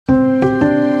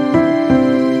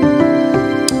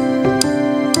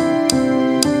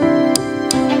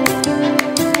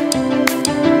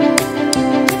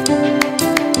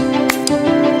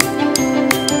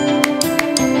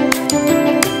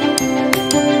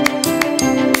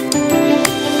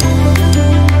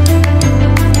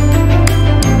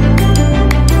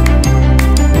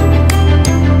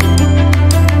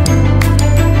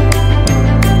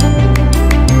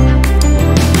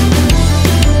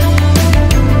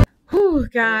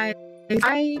Guys,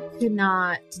 I could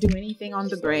not do anything on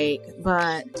the break,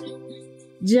 but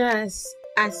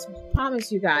I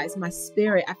promise you guys, my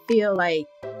spirit, I feel like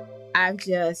I've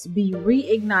just be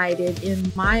reignited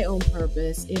in my own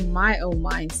purpose, in my own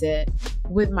mindset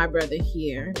with my brother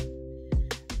here.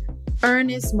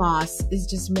 Ernest Moss is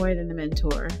just more than a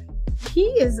mentor. He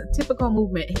is a typical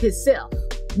movement himself.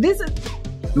 This is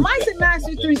Mindset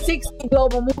Master 360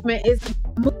 Global Movement is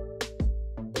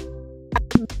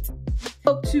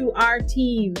spoke to our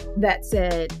team that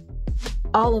said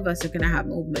all of us are going to have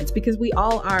movements because we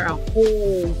all are a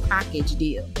whole package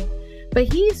deal.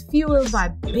 But he's fueled by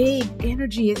big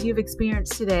energy as you've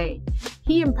experienced today.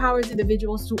 He empowers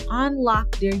individuals to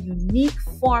unlock their unique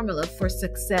formula for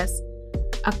success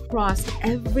across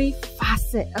every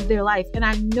facet of their life. And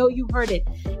I know you heard it.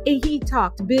 He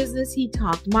talked business, he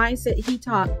talked mindset, he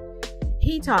talked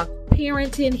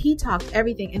parenting, he talked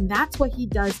everything. And that's what he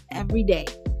does every day.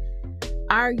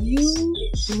 Are you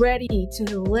ready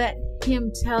to let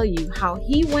him tell you how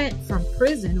he went from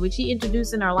prison, which he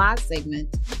introduced in our last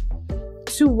segment,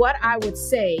 to what I would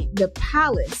say the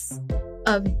palace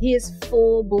of his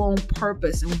full-blown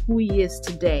purpose and who he is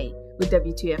today with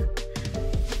WTF?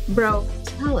 Bro,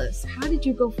 tell us, how did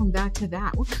you go from that to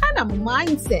that? What kind of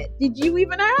mindset did you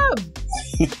even have?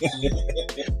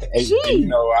 Hey, you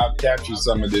know, I've captured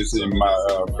some of this in my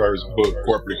first book,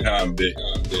 Corporate Convict.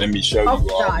 Let me show you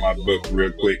all my book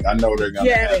real quick. I know they're going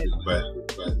to have it, but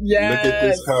look at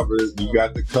this cover. You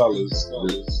got the colors,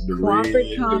 the red,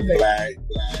 the black,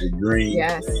 the green.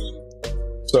 Yes.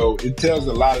 So it tells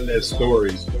a lot of their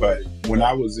stories, but when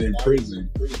I was in prison,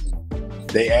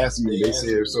 they asked me, they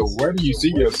said, so where do you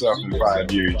see yourself in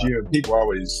 5 years? You know, people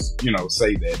always,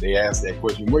 say that. They ask that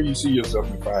question, where do you see yourself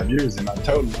in 5 years? And I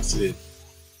told them, I said,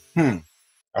 I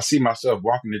see myself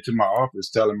walking into my office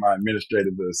telling my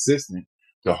administrative assistant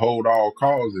to hold all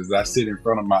calls as I sit in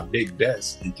front of my big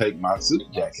desk and take my suit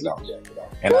jacket off.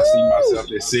 And I see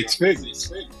myself at 6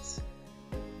 figures.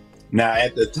 Now,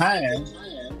 at the time,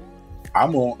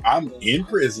 I'm in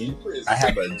prison. I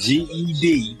have a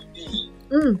GED.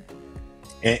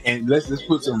 And let's just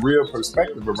put some real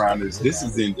perspective around this. This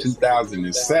is in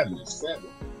 2007. So,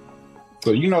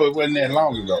 it wasn't that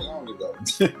long ago.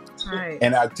 Right.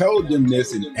 And I told them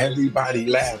this and everybody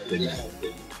laughed at me.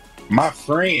 My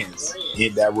friends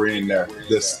that were in there,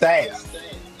 the staff,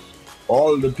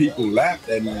 all of the people laughed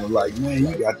at me and were like, man,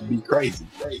 you got to be crazy.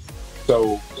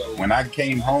 So when I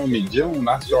came home in June,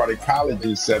 I started college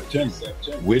in September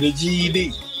with a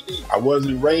GED. I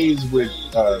wasn't raised with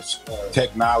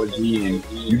technology, and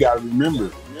you got to remember,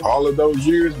 all of those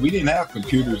years, we didn't have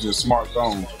computers and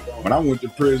smartphones. When I went to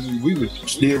prison, we were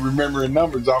still remembering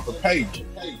numbers off a page.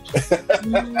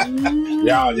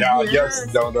 Y'all yes,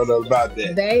 don't know about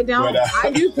that. They don't. But,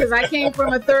 I do, because I came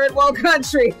from a third world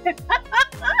country.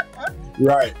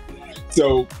 Right.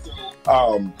 So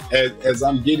as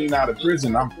I'm getting out of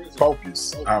prison, I'm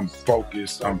focused. I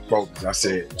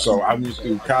said, so I went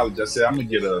through college. I said, I'm going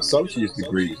to get an associate's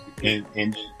degree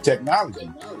in technology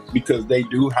because they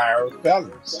do hire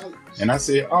fellows. And I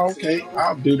said, oh, okay,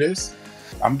 I'll do this.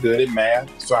 I'm good at math.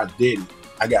 So I did it.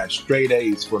 I got straight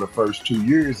A's for the first 2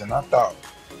 years. And I thought,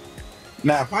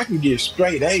 now, if I can get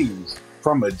straight A's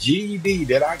from a GED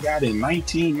that I got in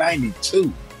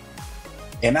 1992,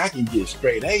 and I can get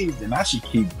straight A's, then I should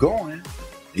keep going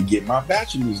and get my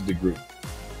bachelor's degree.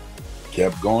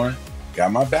 Kept going,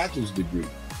 got my bachelor's degree.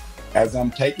 As I'm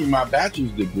taking my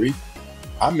bachelor's degree,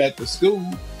 I'm at the school,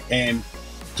 and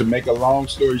to make a long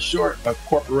story short, a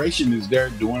corporation is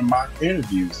there doing mock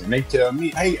interviews, and they tell me,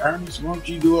 hey, Ernest, why don't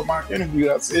you do a mock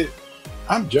interview? I said,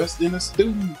 I'm just in a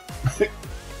student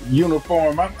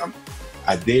uniform.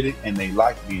 I did it, and they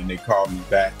liked me, and they called me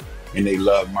back. And they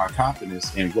love my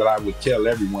confidence. And what I would tell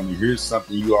everyone, and here's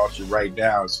something you all should write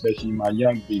down, especially my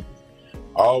young people,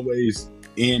 always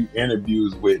in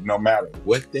interviews with, no matter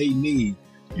what they need,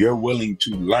 you're willing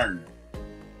to learn.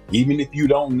 Even if you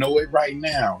don't know it right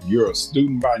now, you're a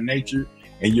student by nature,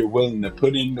 and you're willing to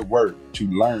put in the work to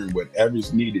learn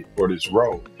whatever's needed for this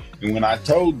role. And when I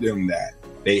told them that,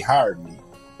 they hired me,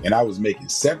 and I was making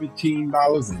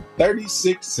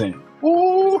 $17.36.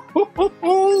 Ooh.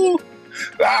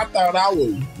 I thought I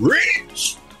was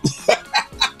rich.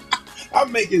 I'm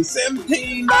making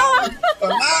 $17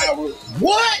 an hour.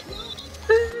 What?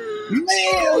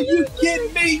 Man, are you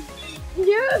kidding me?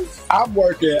 Yes. I'm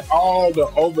working all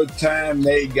the overtime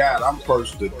they got. I'm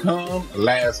first to come,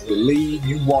 last to leave.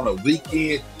 You want a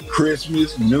weekend,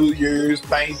 Christmas, New Year's,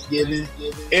 Thanksgiving,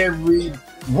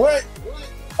 what?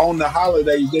 On the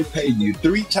holidays, they pay you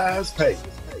 3 times pay.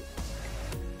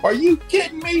 Are you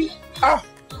kidding me?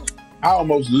 I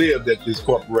almost lived at this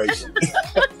corporation.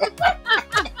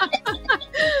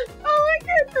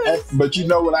 But you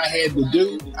know what I had to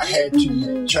do? I had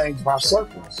to change my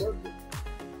circle.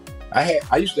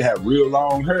 I used to have real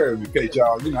long hair, because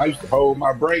y'all, I used to hold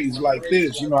my braids like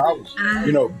this. I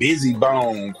was, Busy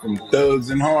Bone from Thugs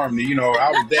and Harmony.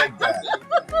 I was that guy.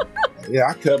 Yeah,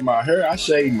 I cut my hair. I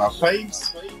shaved my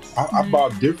face. I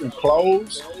bought different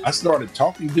clothes. I started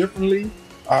talking differently.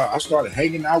 I started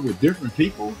hanging out with different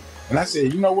people. And I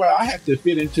said, you know what? I have to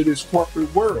fit into this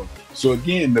corporate world. So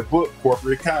again, the book,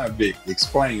 Corporate Convict,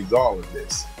 explains all of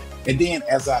this. And then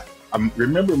as I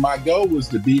remember, my goal was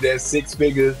to be that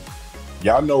six-figure.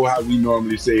 Y'all know how we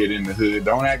normally say it in the hood.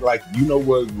 Don't act like you know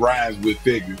what rhymes with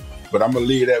figure, but I'm going to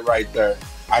leave that right there.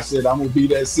 I said, I'm going to be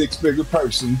that six-figure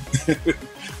person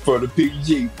for the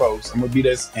PG folks. I'm going to be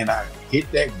that. And I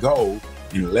hit that goal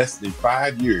in less than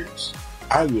 5 years.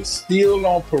 I was still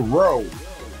on parole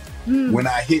when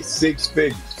I hit six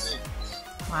figures.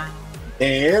 Wow.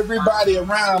 And everybody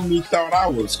around me thought I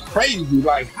was crazy.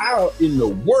 Like, how in the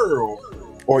world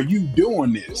are you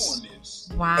doing this?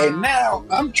 Wow. And now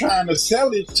I'm trying to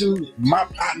sell it to my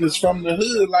partners from the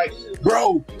hood. Like,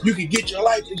 bro, you can get your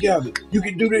life together. You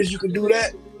can do this, you can do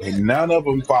that. And none of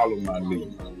them follow my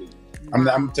lead. I'm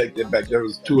going to take that back. There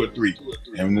was 2 or 3.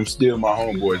 And they're still my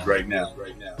homeboys right now.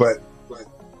 But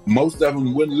most of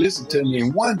them wouldn't listen to me.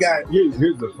 And one guy,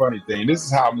 here's the funny thing. This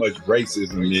is how much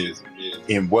racism is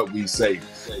in what we say.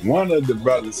 One of the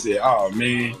brothers said, oh,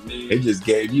 man, they just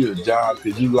gave you a job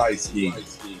because you light-skinned.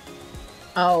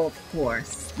 Oh, of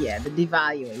course. Yeah, the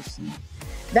devaluation.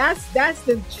 That's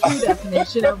the true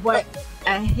definition of what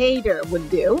a hater would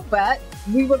do. But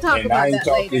we will talk about that later. And I ain't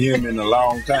talked to him in a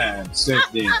long time since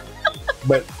then.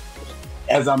 But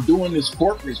as I'm doing this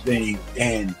corporate thing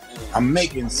and I'm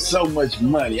making so much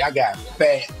money, I got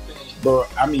fat. But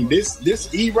I mean,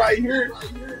 this E right here,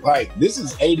 like, this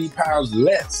is 80 pounds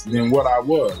less than what I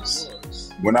was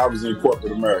when I was in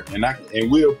corporate America.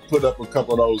 And we'll put up a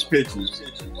couple of those pictures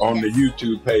on the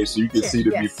YouTube page so you can see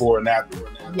the before and after.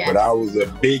 Yes. But I was a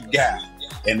big guy.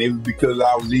 And it was because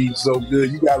I was eating so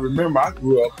good. You got to remember, I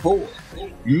grew up poor.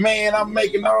 Man, I'm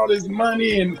making all this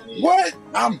money and what?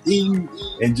 I'm eating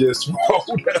and just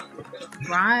rolled up.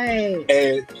 Right.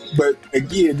 But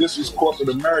again, this was corporate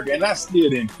America, and I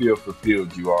still didn't feel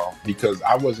fulfilled, you all, because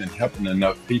I wasn't helping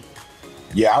enough people.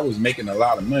 Yeah, I was making a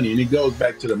lot of money, and it goes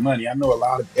back to the money. I know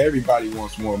everybody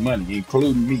wants more money,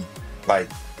 including me. Like,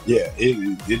 yeah,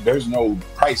 there's no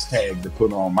price tag to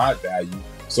put on my value.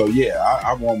 So yeah,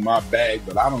 I want my bag,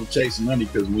 but I don't chase money,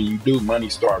 because when you do, money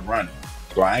start running.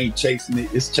 So I ain't chasing it,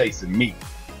 it's chasing me.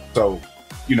 So,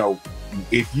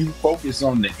 if you focus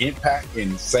on the impact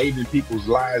and saving people's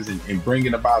lives and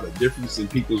bringing about a difference in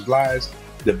people's lives,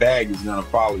 the bag is going to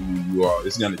follow you.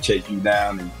 It's going to chase you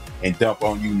down and dump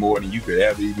on you more than you could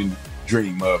ever even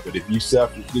dream of. But if you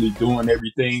selfishly doing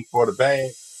everything for the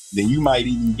bag, then you might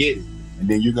even get it. And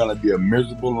then you're going to be a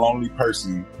miserable, lonely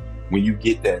person when you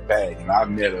get that bag. And I've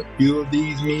met a few of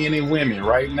these men and women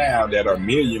right now that are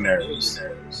millionaires,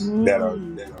 that are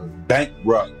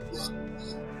bankrupt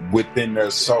within their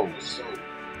souls.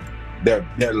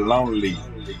 They're lonely.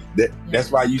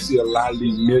 That's why you see a lot of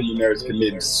these millionaires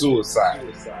committing suicide.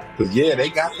 Because they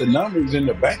got the numbers in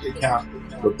the bank account,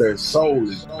 but their soul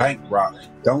is bankrupt.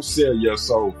 Don't sell your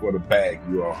soul for the bag,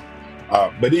 you all.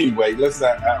 But anyway,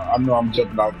 I know I'm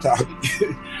jumping off topic.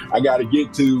 I got to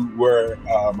get to where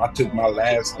I took my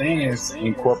last stance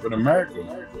in corporate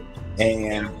America.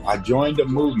 And I joined a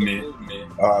movement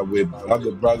with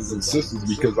other brothers and sisters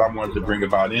because I wanted to bring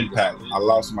about impact. I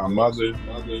lost my mother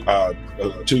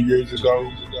 2 years ago,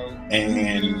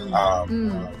 and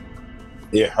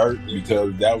it hurt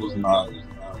because that was my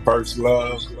first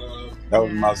love. That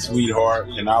was my sweetheart,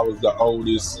 and I was the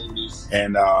oldest.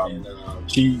 And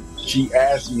she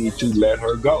asked me to let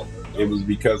her go. It was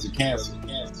because of cancer.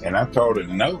 And I told her,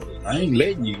 no, I ain't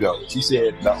letting you go. She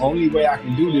said, the only way I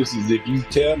can do this is if you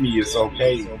tell me it's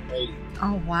okay.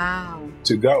 Oh, wow.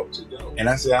 To go. And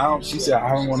I said, she said,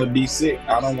 I don't want to be sick.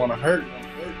 I don't want to hurt.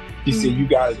 She said, you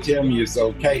got to tell me it's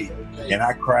okay. And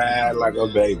I cried like a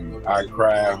baby. I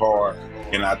cried hard.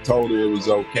 And I told her it was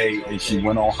okay. And she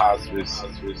went on hospice.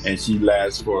 And she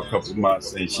lasted for a couple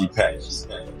months and she passed.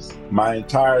 My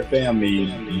entire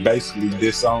family basically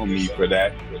disowned me for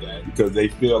that because they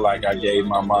feel like I gave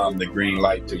my mom the green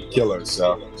light to kill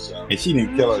herself. And she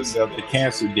didn't kill herself. The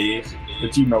cancer did.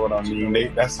 But you know what I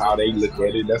mean? That's how they look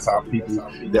at it. That's how people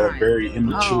that are very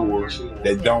immature,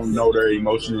 that don't know their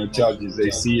emotional intelligence,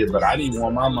 they see it. But I didn't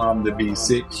want my mom to be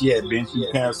sick. She had been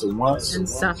through cancer once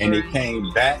and it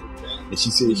came back. And she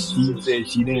said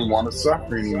she didn't want to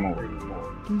suffer anymore.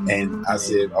 And I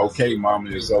said, okay, Mama,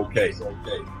 it's okay.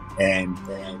 And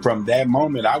from that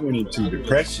moment, I went into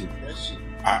depression.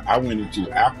 I went into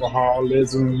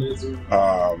alcoholism,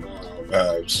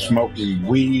 smoking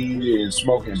weed and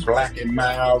smoking Black and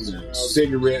Milds and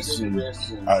cigarettes and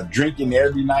drinking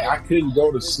every night. I couldn't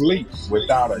go to sleep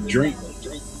without a drink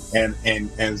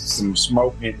and some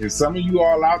smoking. And some of you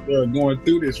all out there are going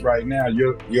through this right now.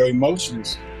 Your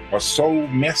emotions are so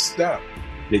messed up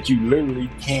that you literally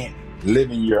can't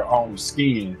live in your own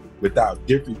skin without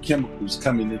different chemicals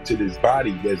coming into this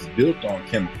body that's built on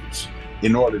chemicals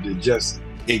in order to just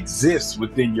exist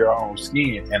within your own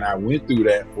skin. And I went through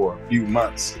that for a few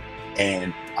months,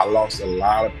 and I lost a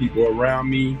lot of people around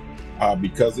me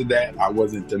because of that. I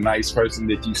wasn't the nice person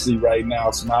that you see right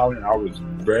now smiling. I was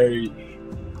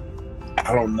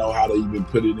I don't know how to even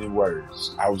put it in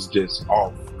words. I was just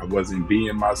off. I wasn't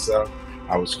being myself.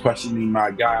 I was questioning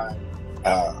my God.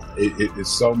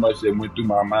 It's so much that went through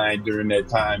my mind during that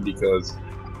time, because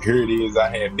here it is,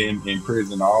 I had been in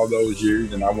prison all those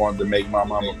years, and I wanted to make my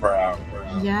mama proud.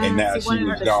 Yes, and now she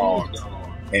was gone.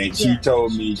 And she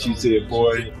told me, she said,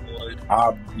 boy,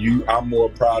 I'm more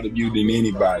proud of you than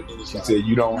anybody. She said,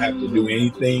 you don't have to do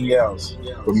anything else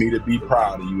for me to be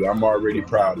proud of you. I'm already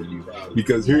proud of you.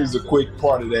 Because here's a quick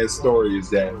part of that story, is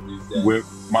that with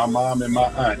my mom and my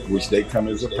aunt, which they come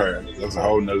as a pair, that's a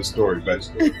whole nother story,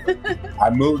 but I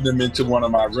moved them into one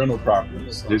of my rental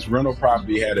properties. This rental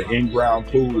property had an in-ground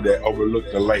pool that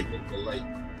overlooked the lake.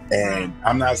 And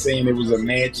I'm not saying it was a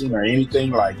mansion or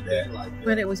anything like that,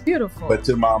 but it was beautiful. But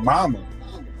to my mama,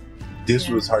 this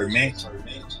was her mansion.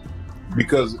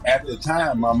 Because at the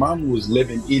time, my mama was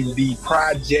living in the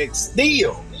project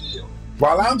still.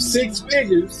 While I'm 6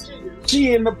 figures,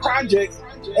 she in the projects,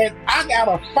 and I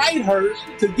gotta fight her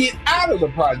to get out of the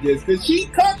projects because she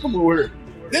comfortable with her.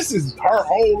 This is her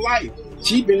whole life.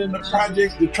 She been in the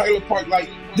projects, the trailer park, like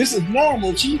this is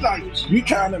normal. She's like, you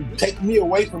trying to take me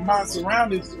away from my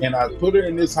surroundings. And I put her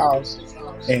in this house,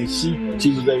 and she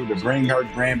was able to bring her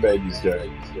grandbabies there.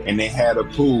 And they had a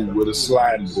pool with a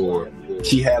sliding board.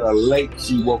 She had a lake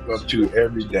she woke up to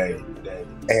every day.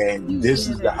 And this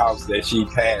is the house that she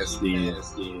passed in.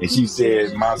 And she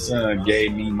said, my son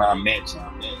gave me my mansion,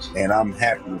 and I'm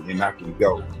happy and I can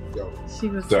go. She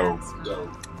was so.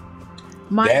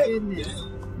 My goodness.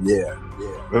 Yeah.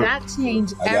 That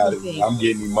changed everything. I'm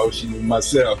getting emotional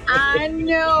myself. I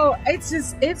know. It's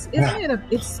just,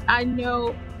 I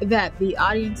know that the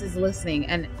audience is listening,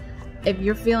 and if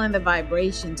you're feeling the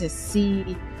vibration to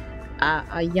see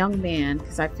a young man,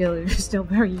 because I feel you're still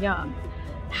very young,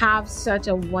 have such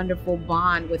a wonderful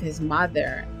bond with his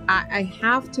mother. I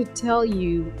have to tell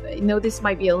you, I know this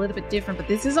might be a little bit different, but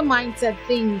this is a mindset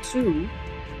thing too,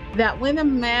 that when a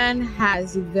man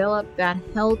has developed that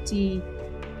healthy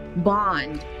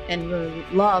bond and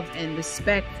love and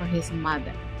respect for his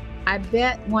mother, I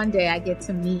bet one day I get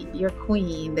to meet your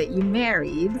queen that you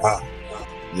married.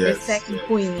 Yes. The second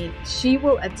queen. She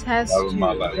will attest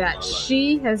to that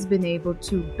she has been able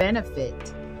to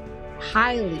benefit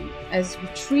highly, as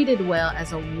treated well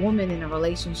as a woman in a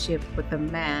relationship with a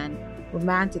man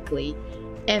romantically.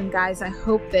 And guys, I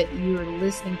hope that you're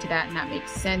listening to that and that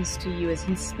makes sense to you as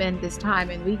he spent this time.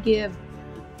 And we give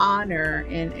honor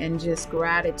and just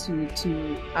gratitude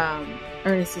to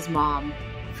Ernest's mom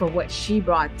for what she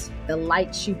brought, the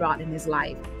light she brought in his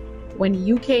life. When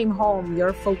you came home,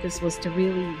 your focus was to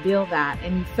really build that,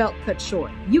 and you felt cut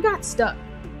short. You got stuck,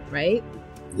 right? Yeah.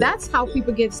 That's how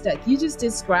people get stuck. You just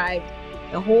described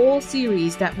the whole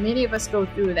series that many of us go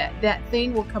through, that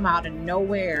thing will come out of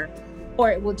nowhere,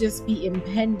 or it will just be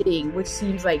impending, which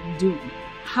seems like doom.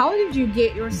 How did you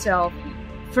get yourself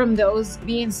from those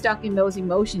being stuck in those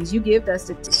emotions? You give us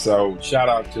the So shout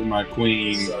out to my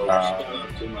queen,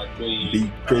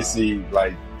 B. Chrissy.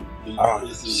 Like,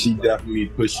 she definitely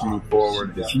pushed me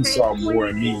forward, and she saw more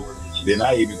in me than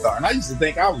I even thought. And I used to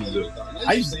think I was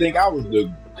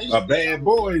a bad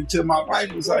boy, until my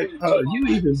wife was like, you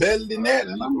even better than that.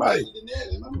 And I'm like,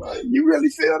 you really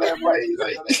feel that way?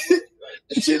 Like,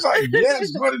 and she's like,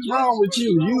 yes, what is wrong with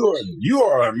you? You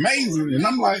are amazing. And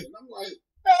I'm like,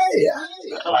 hey,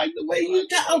 I like the way you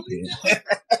talking.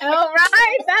 All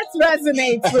right, that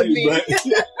resonates with me.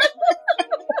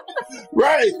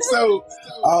 Right. So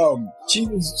she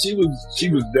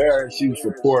was there. She was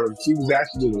supportive. She was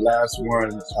actually the last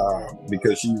one,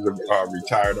 because she's a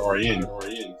retired RN.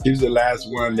 She was the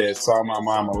last one that saw my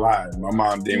mom alive. My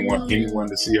mom didn't want anyone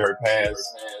to see her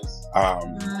pass.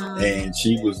 And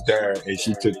she was there, and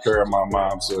she took care of my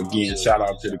mom. So again, shout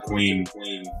out to the queen.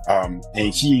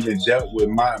 And she even dealt with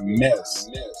my mess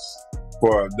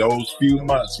for those few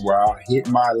months where I hit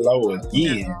my low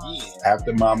again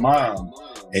after my mom.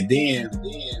 And then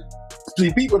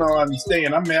See, people don't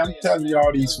understand. I mean, I'm telling you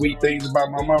all these sweet things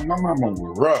about my mom. My mama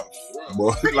was rough.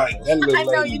 Boy, like that little I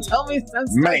know lady, you told me some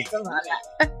man. stuff about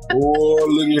that. Oh,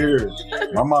 look at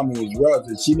her. My mama was rough,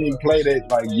 and she didn't play that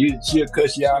like you. She'll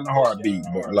cuss you out in a heartbeat,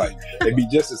 but like it'd be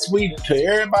just as sweet to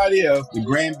everybody else, the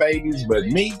grandbabies, but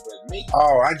me.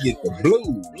 Oh, I get the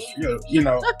blues, you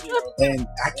know. And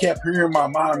I kept hearing my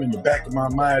mom in the back of my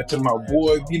mind to my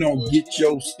boy, if you don't get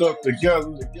your stuff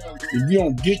together, if you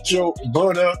don't get your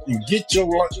butt up and get your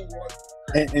life.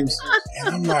 And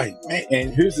I'm like, man,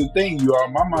 and here's the thing, you all,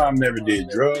 my mom never did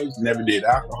drugs, never did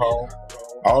alcohol.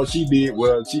 All she did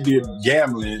was she did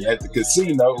gambling at the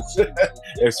casino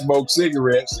and smoked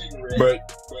cigarettes,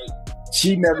 but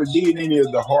she never did any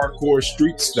of the hardcore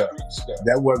street stuff.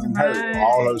 That wasn't her.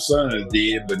 All her sons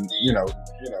did, but you know.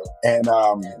 And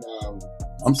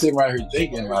I'm sitting right here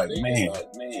thinking, like, man,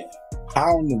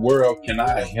 how in the world can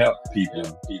I help people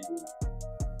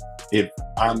if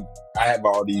I have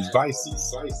all these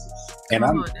vices? And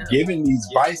I'm giving these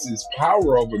vices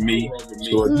power over me.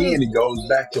 So again, it goes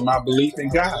back to my belief in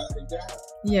God.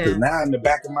 Yeah. Because now in the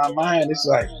back of my mind, it's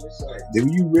like, do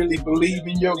you really believe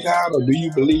in your God, or do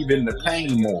you believe in the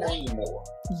pain more?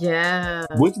 Yeah.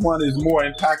 Which one is more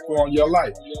impactful on your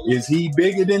life? Is he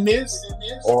bigger than this,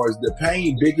 or is the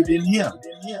pain bigger than him?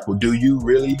 Or do you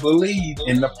really believe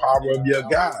in the power of your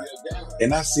God?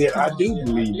 And I said, I do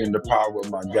believe in the power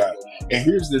of my God. And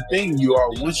here's the thing, you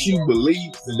all, once you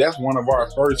believe, that's one of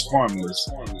our first formulas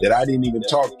that I didn't even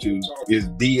talk to, is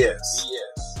DS.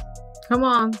 Come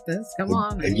on. Come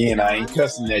on. Again, I ain't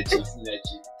cussing at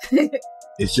you.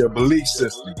 It's your belief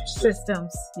system.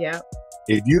 Systems. Yep.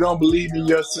 If you don't believe in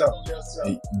yourself,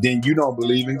 then you don't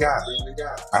believe in God.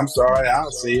 I'm sorry, I'll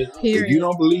say it. Period. If you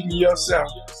don't believe in yourself,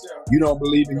 you don't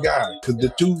believe in God. Because the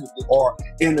two are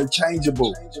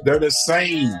interchangeable. They're the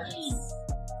same.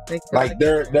 Like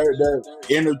they're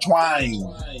intertwined.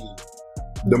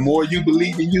 The more you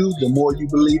believe in you, the more you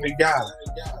believe in God.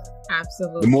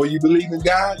 Absolutely. The more you believe in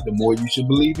God, the more you should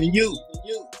believe in you.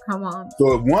 Come on.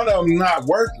 So if one of them not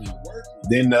working,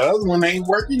 then the other one ain't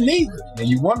working neither. And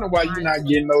you wonder why you're not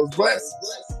getting those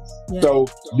blessings. Yeah. So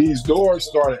these doors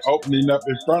started opening up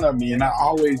in front of me, and I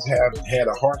always have had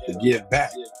a heart to give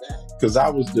back because I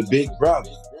was the big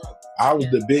brother. I was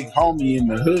the big homie in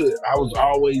the hood. I was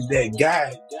always that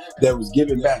guy that was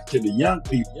giving back to the young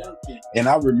people. And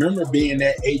I remember being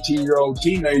that 18-year-old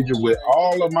teenager with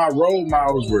all of my role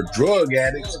models were drug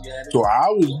addicts. So I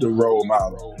was the role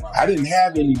model. I didn't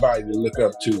have anybody to look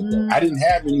up to. I didn't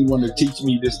have anyone to teach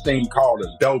me this thing called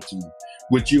adulting,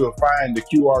 which you'll find the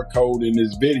QR code in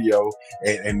this video.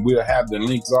 And we'll have the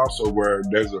links also where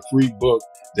there's a free book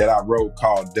that I wrote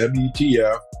called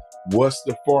WTF, What's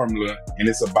the Formula? And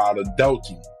it's about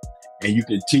adulting. And you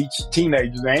can teach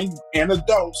teenagers and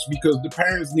adults, because the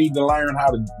parents need to learn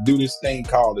how to do this thing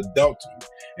called adulting.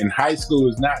 And high school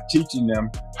is not teaching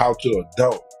them how to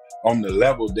adult on the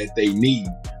level that they need.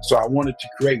 So I wanted to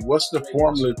create what's the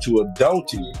formula to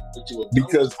adulting,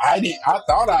 because I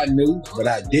thought I knew, but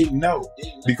I didn't know.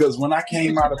 Because when I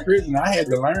came out of prison, I had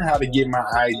to learn how to get my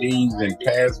IDs and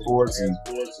passports and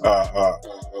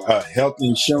health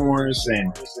insurance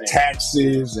and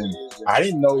taxes, and I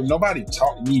didn't know. Nobody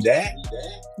taught me that.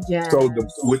 Yeah. So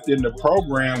within the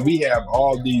program, we have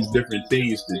all these different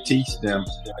things to teach them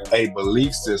a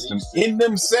belief system in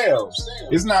themselves.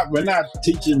 We're not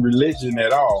teaching religion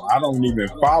at all. I don't even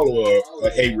follow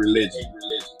a religion,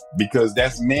 because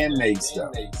that's man-made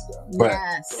stuff. But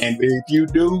and if you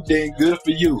do, then good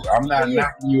for you. I'm not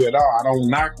knocking you at all. I don't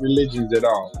knock religions at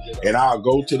all. And I'll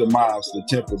go to the mosque, the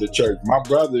temple, the church. My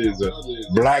brother is a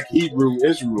Black Hebrew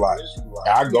Israelite.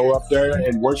 I go up there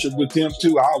and worship with him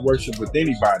too. I'll worship with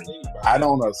anybody. I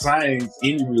don't assign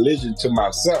any religion to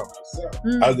myself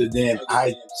other than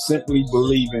I simply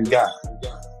believe in God.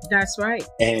 That's right.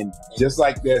 And just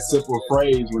like that simple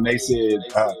phrase when they said,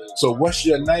 so what's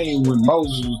your name, when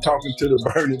Moses was talking to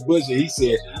the burning bush, and he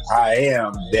said, I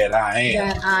am that I am.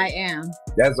 That I am.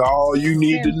 That's all you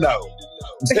need to know.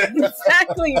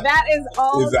 Exactly. That is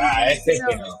all. Is I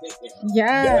am.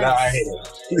 Yes. That I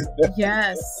am.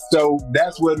 Yes. So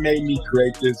that's what made me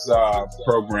create this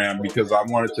program, because I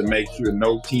wanted to make sure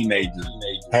no teenagers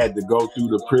had to go through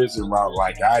the prison route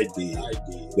like I did.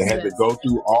 They had to go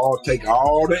through take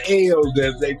all the L's,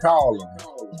 as they call them.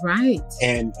 Right.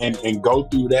 And go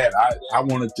through that. I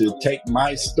wanted to take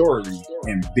my story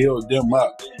and build them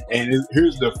up. And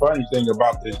here's the funny thing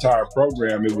about the entire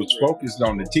program. It was focused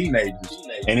on the teenagers,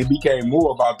 and it became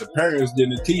more about the parents than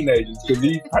the teenagers, because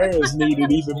these parents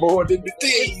needed even more than the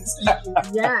teens.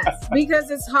 Yes,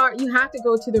 because it's hard. You have to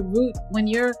go to the root when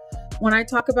you're when I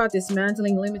talk about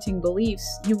dismantling limiting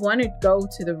beliefs, you want to go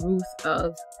to the root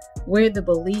of where the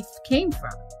belief came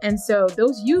from. And so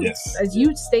those youths, as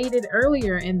you stated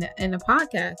earlier in the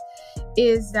podcast,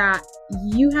 is that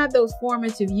you had those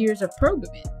formative years of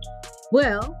programming.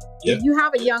 Well, if you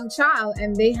have a young child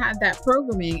and they had that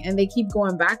programming and they keep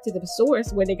going back to the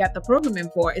source where they got the programming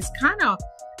for,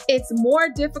 it's more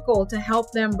difficult to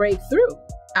help them break through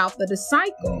out of the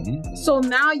cycle. Mm-hmm. So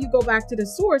now you go back to the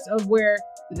source of where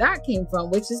that came from,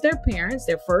 which is their parents,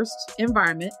 their first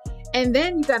environment. And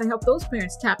then you got to help those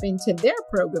parents tap into their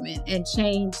programming and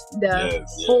change the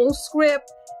whole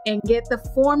script and get the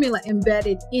formula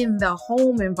embedded in the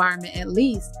home environment at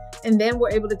least. And then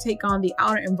we're able to take on the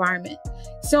outer environment.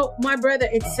 So my brother,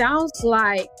 it sounds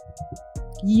like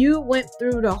you went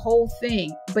through the whole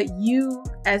thing, but you,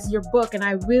 as your book, and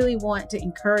I really want to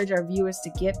encourage our viewers to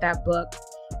get that book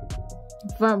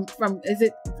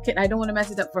I don't want to mess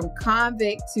it up, from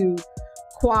convict to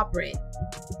corporate.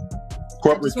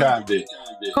 Corporate convict,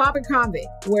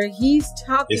 where he's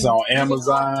talking. It's on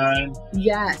Amazon.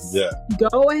 Yes. Yeah.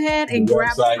 Go ahead and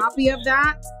grab a copy of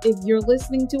that if you're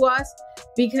listening to us,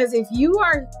 because if you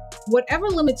are, whatever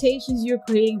limitations you're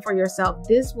creating for yourself,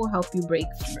 this will help you break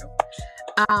through.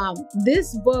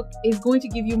 This book is going to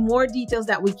give you more details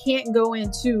that we can't go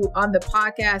into on the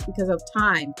podcast because of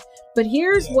time. But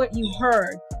here's what you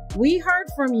heard. We heard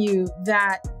from you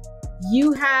that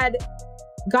you had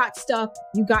got stuck,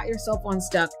 you got yourself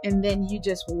unstuck, and then you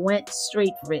just went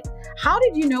straight for it. How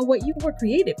did you know what you were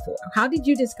created for? How did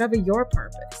you discover your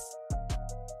purpose?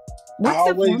 I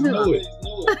always knew it.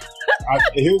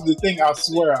 Here's the thing, I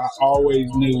swear I always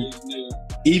knew,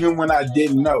 even when I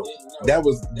didn't know. I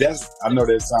know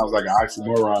that sounds like an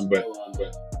oxymoron, but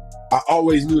I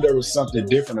always knew there was something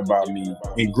different about me.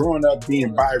 And growing up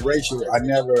being biracial, I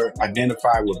never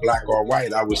identified with black or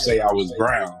white. I would say I was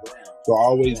brown. So I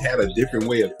always had a different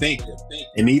way of thinking.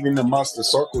 And even amongst the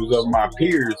circles of my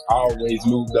peers, I always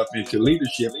moved up into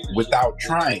leadership without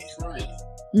trying.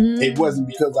 It wasn't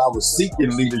because I was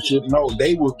seeking leadership. No,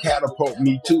 they would catapult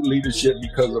me to leadership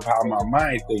because of how my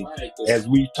mind thinks. As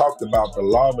we talked about the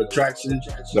law of attraction,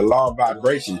 the law of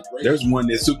vibration, there's one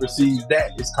that supersedes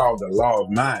that. It's called the law of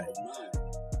mind.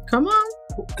 Come on.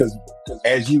 Because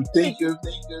as you think of,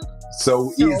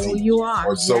 so is he, you are,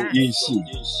 or so is she.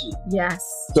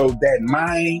 Yes. So that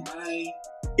mind,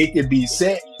 it could be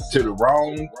set to the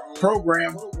wrong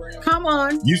program. Come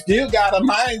on. You still got a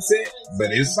mindset,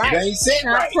 but it ain't set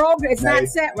right. It's not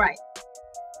set right.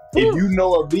 If you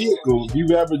know a vehicle, if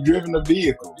you've ever driven a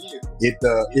vehicle, if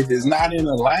it's not in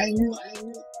alignment,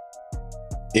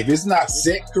 if it's not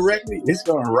set correctly, it's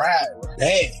going to ride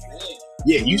bad.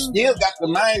 Yeah, you still got the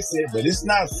mindset, but it's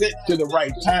not set to the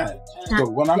right time. So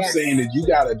what I'm saying is you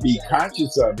got to be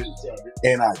conscious of it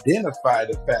and identify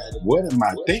the fact, what am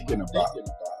I thinking about?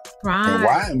 Right. And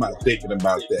why am I thinking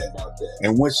about that?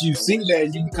 And once you see that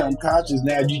and you become conscious,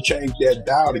 now you change that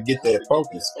dial to get that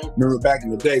focus. Remember back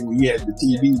in the day when you had the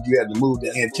TVs, you had to move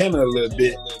the antenna a little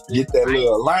bit, get that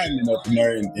little alignment up in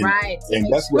there.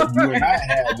 And that's what you and I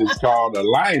have is called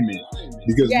alignment.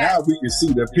 Because now we can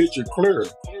see the picture clearer.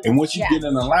 And once you get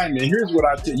in alignment, here's what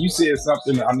I tell you. You said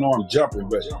something, I know I'm jumping,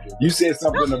 but you said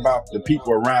something about the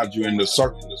people around you in the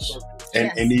circles.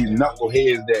 And these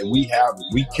knuckleheads that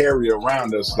we carry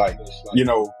around us, like,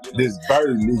 this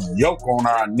burden, this yoke on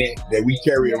our neck that we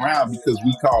carry around because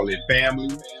we call it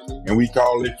family and we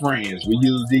call it friends. We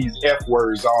use these F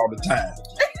words all the time.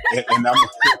 And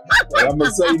I'm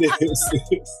going to say this.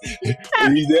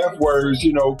 These F words,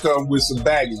 come with some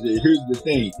baggage. Here's the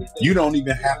thing. You don't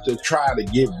even have to try to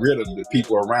get rid of the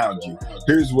people around you.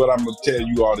 Here's what I'm going to tell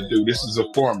you all to do. This is a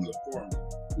formula.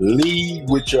 Lead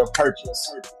with your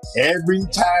purpose. Every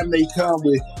time they come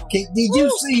with, did you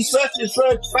see such and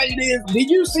such say this? Did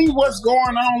you see what's going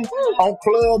on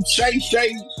Club Shay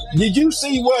Shay? Did you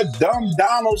see what dumb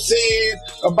Donald said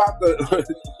about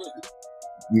the...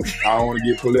 I don't want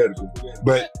to get political,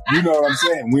 but you know what I'm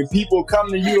saying? When people come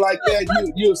to you like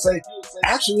that, you'll say,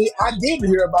 actually, I did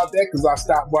hear about that because I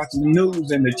stopped watching the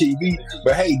news and the TV.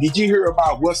 But hey, did you hear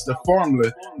about what's the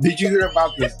formula? Did you hear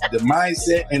about the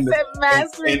mindset and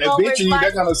eventually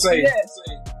they're going to say,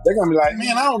 they're going to be like,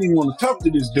 man, I don't even want to talk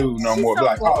to this dude no more. Be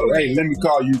like, oh, hey, let me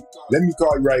call you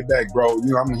right back, bro. I'm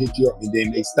going to hit you up. And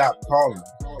then they stop calling.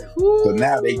 So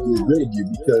now they get rid of you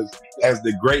because, as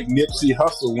the great Nipsey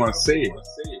Hussle once said,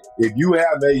 if you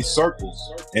have a circle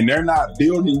and they're not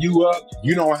building you up,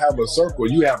 you don't have a circle,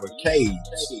 you have a cage.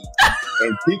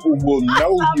 And people will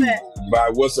know you by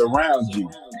what's around you.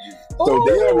 So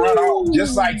they'll run off,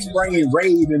 just like spraying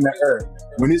Raid in the earth.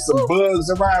 When there's some bugs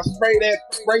around,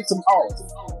 spray some off.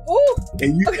 Ooh.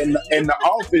 And you in the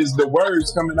office, the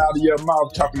words coming out of your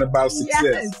mouth talking about success.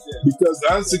 Yes. Because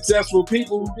unsuccessful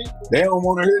people, they don't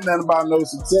want to hear nothing about no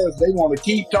success. They want to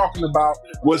keep talking about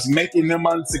what's making them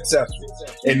unsuccessful.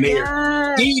 And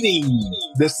they're eating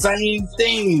the same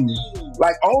thing.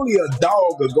 Like only a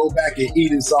dog will go back and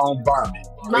eat its own vomit.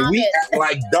 And we act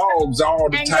like dogs all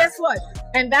the time. And guess what?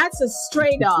 And that's a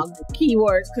stray dog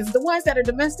keywords, because the ones that are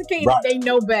domesticated, they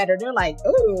know better. They're like,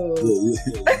 ooh.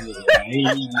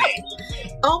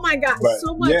 Oh my God, But,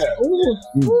 so much. yeah.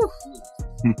 Ooh.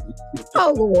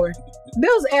 Oh Lord,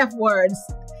 those F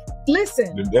words.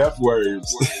 Listen, The F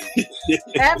words.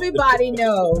 everybody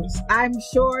knows. I'm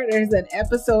sure there's an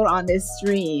episode on this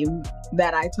stream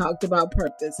that I talked about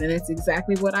purpose, and it's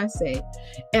exactly what I say.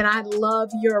 And I love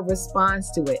your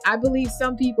response to it. I believe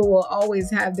some people will always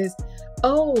have this,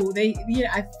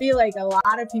 I feel like a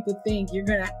lot of people think you're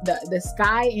gonna, the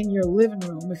sky in your living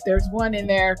room, if there's one in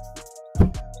there,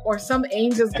 or some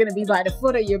angel's gonna be by the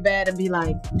foot of your bed and be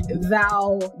like,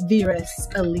 thou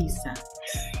dearest Elisa,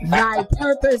 thy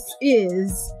purpose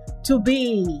is to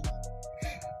be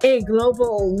a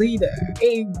global leader,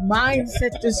 a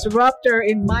mindset disruptor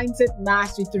in Mindset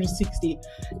Mastery 360.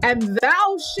 And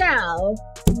thou shalt,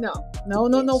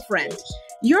 no, friend.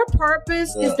 Your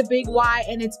purpose is the big why,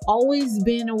 and it's always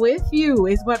been with you,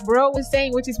 is what bro was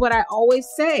saying, which is what I always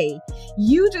say.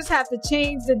 You just have to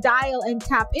change the dial and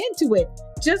tap into it.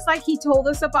 Just like he told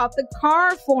us about the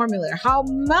car formula, how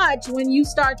much when you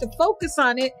start to focus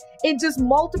on it, it just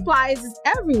multiplies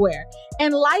everywhere.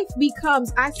 And life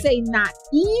becomes, I say, not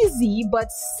easy,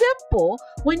 but simple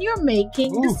when you're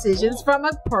making decisions from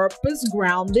a purpose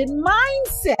grounded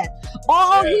mindset.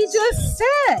 All he just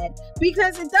said,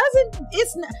 because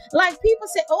it's not like people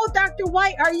say, oh, Dr.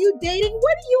 White, are you dating?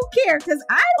 What do you care? Because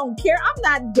I don't care. I'm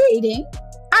not dating.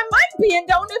 I might be and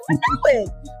don't even know it,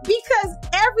 because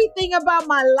everything about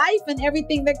my life and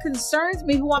everything that concerns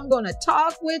me, who I'm going to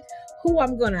talk with, who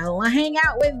I'm going to hang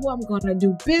out with, who I'm going to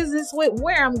do business with,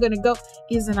 where I'm going to go,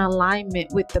 is in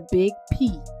alignment with the big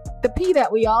P. The P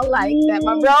that we all like, that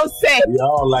my bro said. We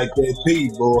all like that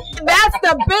P, boy. That's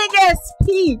the biggest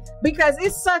P, because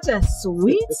it's such a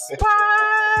sweet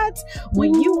spot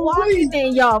when you walking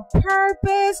in your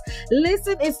purpose.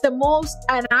 Listen, it's the most,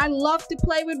 and I love to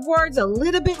play with words a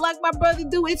little bit like my brother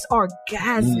do. It's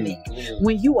orgasmic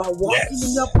when you are walking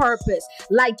in your purpose.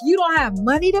 Like you don't have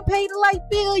money to pay the light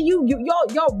bill.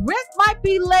 Your rent might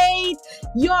be late.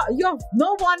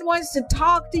 No one wants to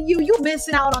talk to you. You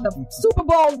missing out on the Super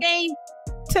Bowl game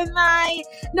tonight.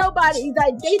 Nobody,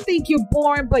 like, they think you're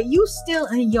boring, but you still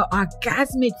in your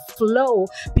orgasmic flow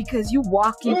because you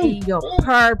walking in your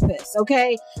purpose.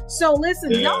 Okay, so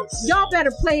listen, y'all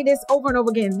better play this over and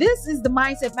over again. This is the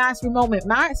Mindset Mastery Moment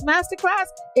Masterclass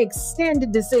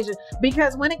Extended Decision,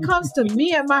 because when it comes to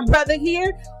me and my brother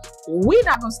here, we're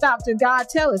not gonna stop till God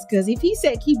tell us, because if he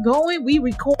said keep going, we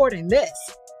recording this.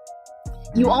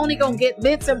 You only gonna get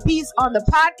bits and pieces on the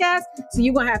podcast, so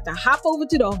you're gonna have to hop over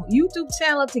to the YouTube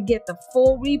channel to get the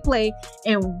full replay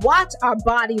and watch our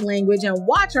body language and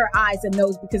watch our eyes and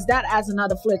nose, because that adds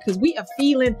another flair. Because we are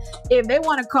feeling, if they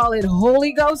want to call it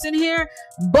Holy Ghost in here,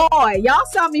 boy, y'all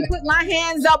saw me put my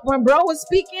hands up when bro was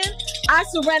speaking. I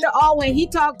surrender all when he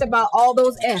talked about all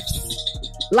those F's.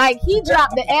 Like he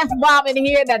dropped the F-bomb in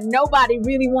here that nobody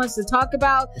really wants to talk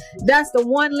about. That's the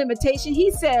one limitation. He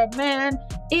said, man,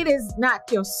 it is not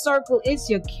your circle, it's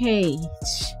your cage.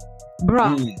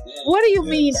 Bro, what do you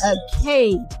mean a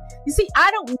cage? You see, I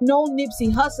don't know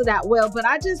Nipsey Hussle that well, but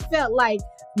I just felt like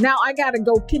now I got to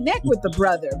go connect with the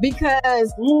brother,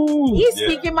 because he's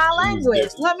speaking my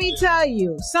language. Let me tell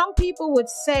you, some people would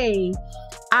say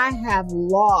I have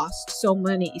lost so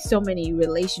many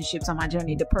relationships on my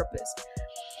journey to purpose.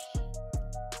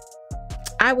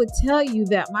 I would tell you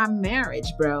that my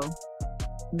marriage, bro,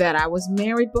 that I was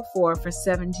married before for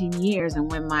 17 years.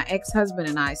 And when my ex-husband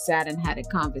and I sat and had a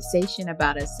conversation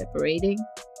about us separating,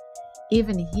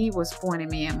 even he was pointing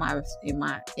me in my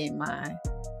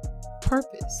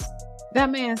purpose.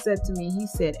 That man said to me, he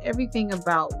said, everything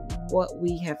about what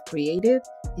we have created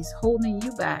is holding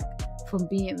you back from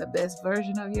being the best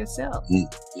version of yourself.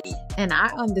 And I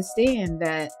understand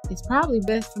that it's probably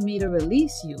best for me to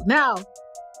release you. Now,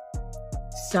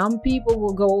 some people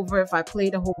will go over, if I play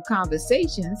the whole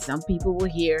conversation, some people will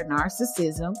hear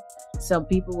narcissism. Some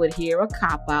people would hear a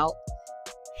cop out.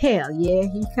 Hell yeah,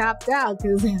 he copped out,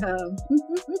 because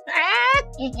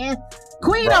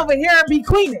queen over here be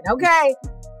queening, okay?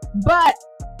 But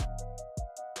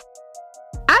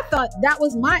I thought that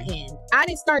was my end. I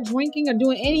didn't start drinking or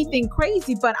doing anything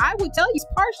crazy, but I would tell you it's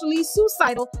partially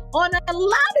suicidal on a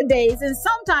lot of days, and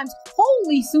sometimes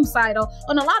wholly suicidal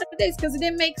on a lot of days because it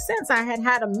didn't make sense. I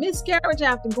had a miscarriage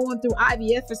after going through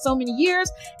IVF for so many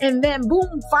years, and then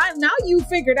boom, fine. Now you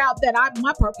figured out that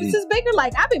my purpose is bigger.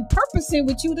 Like, I've been purposing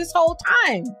with you this whole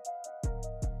time,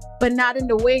 but not in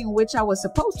the way in which I was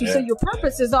supposed to. So your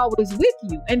purpose is always with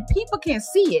you, and people can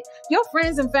see it. Your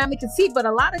friends and family can see it, but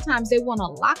a lot of times they want to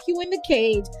lock you in the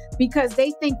cage because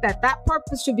they think that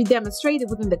purpose should be demonstrated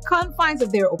within the confines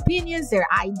of their opinions, their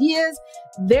ideas,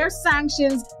 their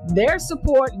sanctions, their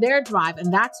support, their drive.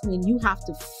 And that's when you have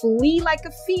to flee like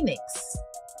a phoenix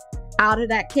out of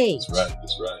that cage.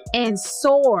 That's right. And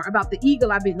soar about the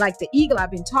eagle I've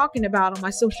been talking about on my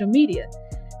social media.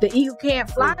 The eagle can't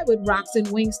fly with rocks and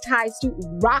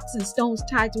stones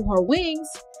tied to her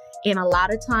wings. And a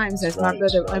lot of times, as my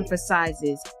brother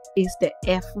emphasizes, it's the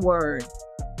F word.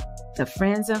 The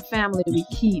friends and family we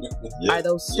keep are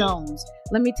those stones.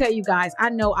 Let me tell you guys, I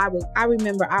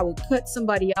remember I would cut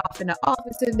somebody off in the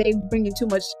office and they bringing too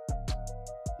much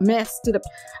mess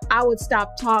I would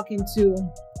stop talking to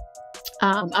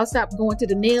I'll stop going to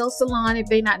the nail salon if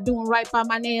they're not doing right by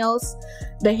my nails.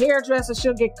 The hairdresser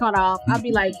should get cut off. I'll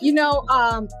be like,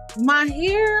 my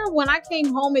hair, when I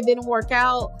came home, it didn't work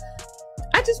out.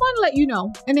 I just want to let you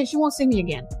know. And then she won't see me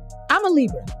again. I'm a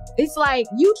Libra. It's like,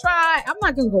 you try. I'm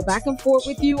not going to go back and forth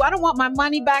with you. I don't want my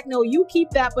money back. No, you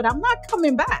keep that, but I'm not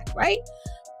coming back, right?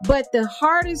 But the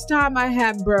hardest time I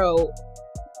had, bro,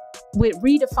 with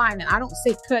redefining, I don't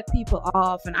say cut people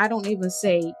off, and I don't even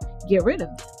say get rid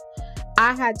of them.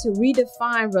 I had to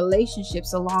redefine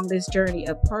relationships along this journey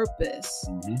of purpose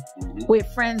with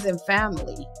friends and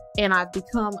family. And I've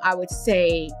become, I would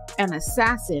say, an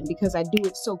assassin because I do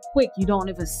it so quick, you don't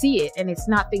even see it. And it's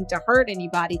nothing to hurt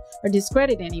anybody or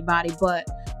discredit anybody. But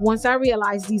once I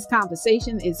realized these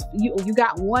conversations is you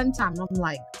got one time, I'm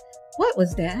like, what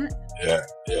was that? Yeah.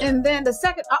 And then the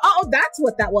second, that's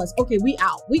what that was. Okay, we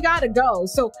out. We gotta go.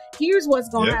 So here's what's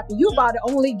gonna happen. You about to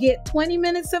only get 20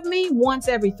 minutes of me once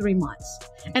every 3 months.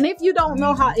 And if you don't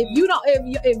know how,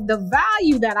 if the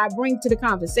value that I bring to the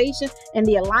conversation and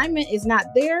the alignment is not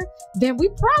there, then we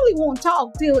probably won't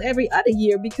talk till every other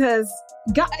year because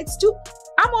God,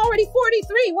 I'm already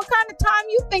 43. What kind of time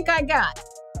you think I got?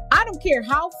 I don't care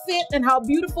how fit and how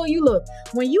beautiful you look.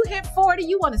 When you hit 40,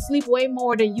 you want to sleep way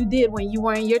more than you did when you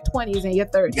were in your 20s and your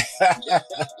 30s.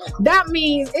 That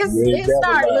means it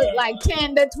started to look like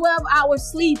 10 to 12 hours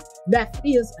sleep that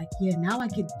feels like, now I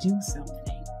can do something.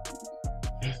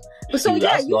 So you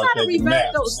gotta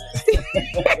revamp those.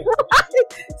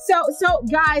 So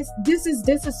guys, this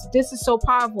is so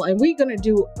powerful, and we're gonna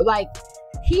do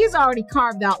he's already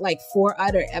carved out 4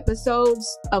 other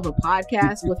episodes of a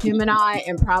podcast with him and I,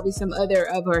 and probably some other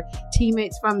of our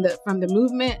teammates from the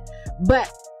movement.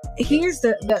 But here's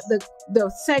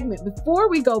the segment. Before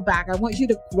we go back, I want you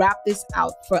to wrap this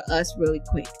out for us really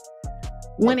quick.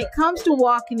 When it comes to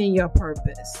walking in your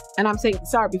purpose, and I'm saying,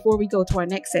 sorry, before we go to our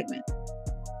next segment.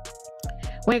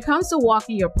 When it comes to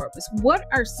walking your purpose, what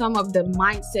are some of the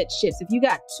mindset shifts? If you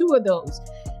got 2 of those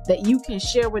that you can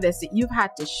share with us that you've had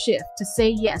to shift to say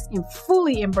yes and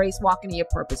fully embrace walking in your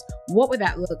purpose, what would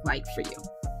that look like for you?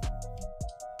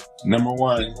 Number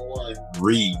one,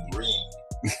 read.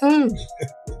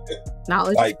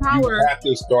 Knowledge is power. You have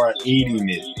to start eating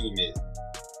it.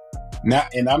 Now,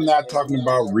 and I'm not talking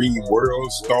about read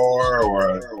World Star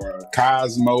or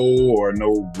Cosmo or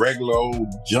no regular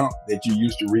old junk that you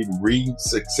used to read. Read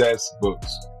success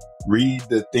books. Read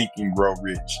the Think and Grow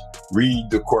Rich.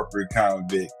 Read the Corporate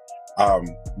Convict.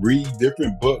 Read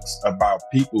different books about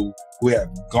people who have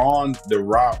gone the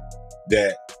route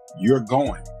that you're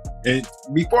going. And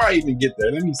before I even get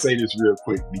there, let me say this real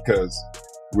quick, because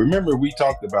remember we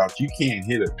talked about you can't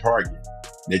hit a target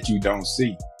that you don't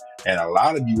see. And a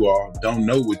lot of you all don't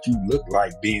know what you look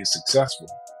like being successful.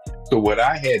 So what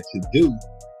I had to do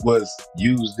was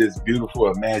use this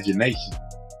beautiful imagination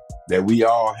that we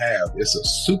all have. It's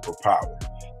a superpower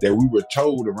that we were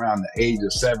told around the age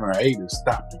of 7 or 8 to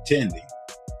stop pretending.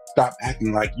 Stop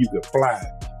acting like you could fly.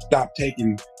 Stop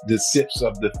taking the sips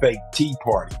of the fake tea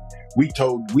party. We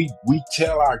tell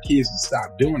our kids to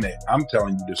stop doing that. I'm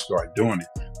telling you to start doing it.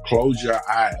 Close your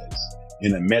eyes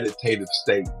in a meditative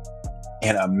state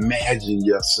and imagine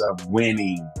yourself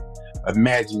winning.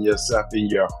 Imagine yourself in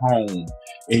your home,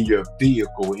 in your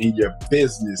vehicle, in your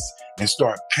business, and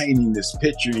start painting this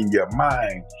picture in your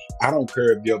mind. I don't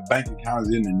care if your bank account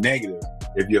is in the negative,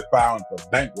 if you're filing for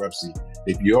bankruptcy,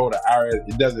 if you owe the IRS,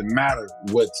 it doesn't matter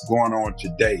what's going on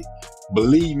today.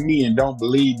 Believe me and don't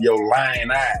believe your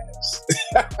lying eyes.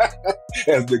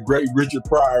 As the great Richard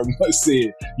Pryor once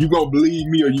said, you gonna believe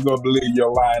me or you gonna believe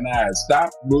your lying eyes. Stop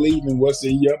believing what's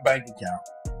in your bank account.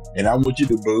 And I want you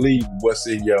to believe what's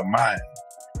in your mind.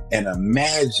 And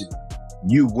imagine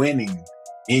you winning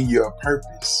in your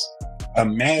purpose.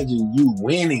 Imagine you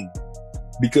winning.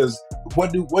 Because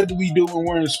what do we do when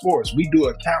we're in sports? We do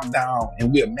a countdown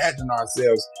and we imagine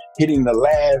ourselves hitting the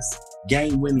last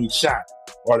game-winning shot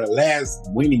or the last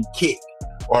winning kick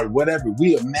or whatever.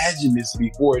 We imagine this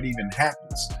before it even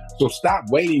happens. So stop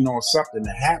waiting on something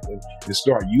to happen and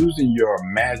start using your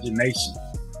imagination.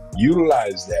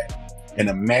 Utilize that and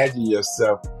imagine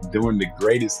yourself doing the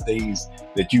greatest things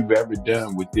that you've ever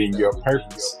done within your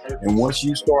purpose. And once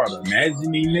you start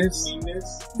imagining this,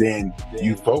 then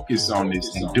you focus on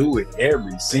this and do it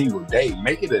every single day.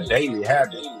 Make it a daily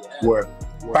habit where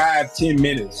 5-10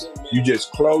 minutes, you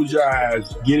just close your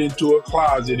eyes, get into a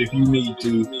closet if you need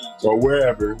to, or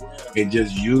wherever, and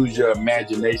just use your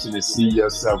imagination to see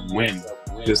yourself winning.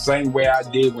 The same way I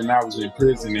did when I was in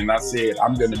prison and I said,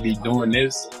 I'm going to be doing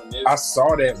this. I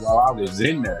saw that while I was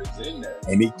in there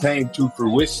and it came to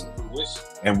fruition.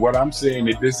 And what I'm saying,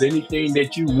 if there's anything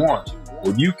that you want,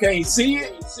 if you can't see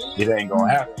it, it ain't going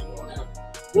to happen.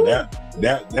 So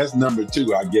that's number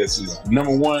 2, I guess. Is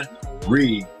number 1,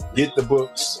 read, get the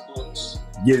books,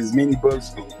 get as many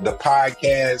books, the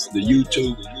podcast, the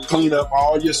YouTube, clean up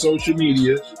all your social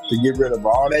media to get rid of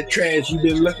all that trash you've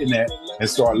been looking at and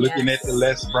start looking at the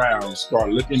Les Browns, start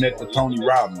looking at the Tony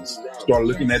Robbins, start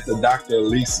looking at the Dr.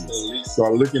 Elises,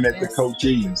 start looking at the Coach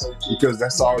E's, because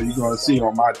that's all you're going to see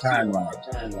on my timeline.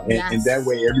 And that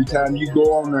way, every time you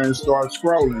go on there and start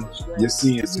scrolling, you're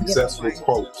seeing successful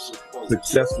quotes,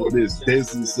 successful this,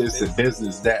 business this, and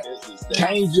business that.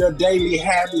 Change your daily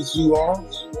habits, you all.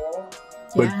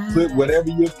 But put whatever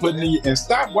you're putting in and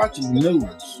stop watching the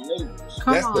news.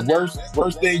 That's the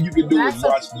worst thing you can do is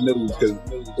watch the news, because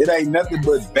it ain't nothing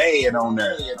but bad on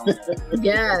there.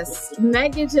 Yes,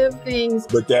 negative things.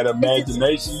 But that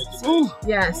imagination.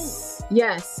 Yes.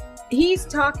 He's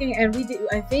talking, and we do.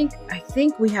 I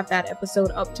think we have that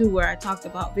episode up too where I talked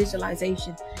about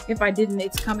visualization. If I didn't,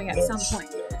 it's coming at some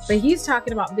point. But he's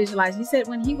talking about visualizing. He said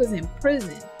when he was in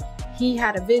prison, he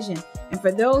had a vision. And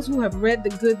for those who have read the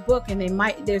good book, and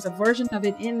there's a version of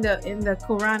it in the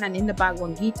Quran and in the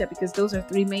Bhagavad Gita, because those are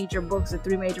 3 major books, the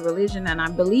 3 major religions. And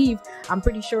I'm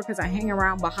pretty sure, because I hang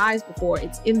around Baha'is before,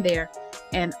 it's in there.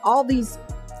 And all these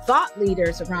thought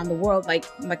leaders around the world, like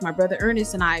my brother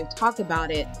Ernest and I talked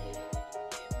about it.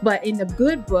 But in the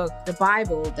good book, the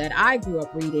Bible that I grew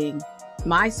up reading,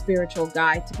 my spiritual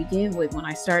guide to begin with when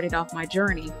I started off my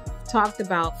journey, talked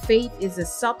about faith is the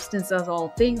substance of all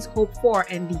things hoped for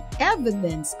and the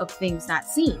evidence of things not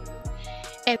seen.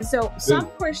 And so some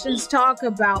Christians talk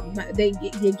about, they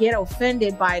get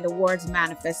offended by the words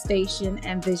manifestation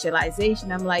and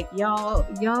visualization. I'm like,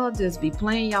 y'all just be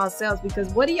playing yourselves, because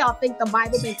what do y'all think the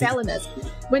Bible been telling us?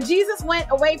 When Jesus went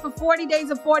away for 40 days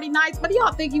and 40 nights, what do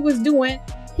y'all think he was doing?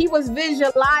 He was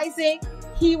visualizing.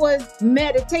 He was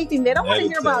meditating. They don't want to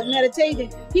hear about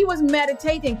meditating. He was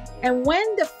meditating. And when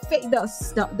the faith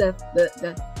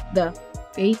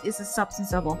is the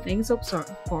substance of all things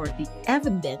observed, for the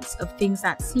evidence of things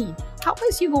not seen. How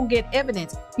else you gonna get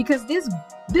evidence? Because this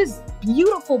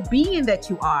beautiful being that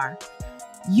you are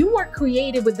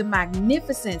created with the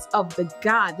magnificence of the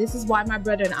God. This is why my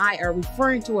brother and I are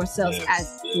referring to ourselves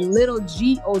as little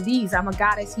gods. I'm a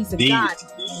goddess, he's a god.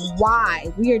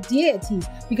 Why? We are deities,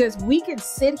 because we can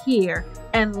sit here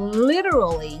and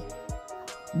literally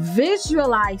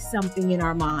visualize something in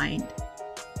our mind,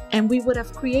 and we would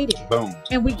have created it. Boom.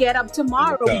 And we get up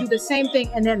tomorrow, we do the same thing,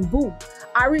 and then boom.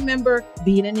 I remember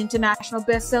being an international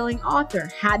best-selling author,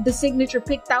 had the signature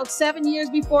picked out 7 years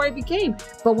before it became.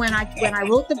 But when I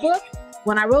wrote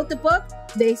the book,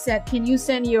 they said, "Can you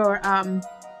send your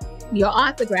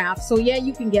autograph?" So yeah,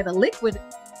 you can get a liquid,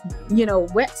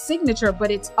 wet signature,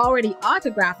 but it's already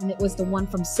autographed, and it was the one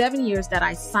from 7 years that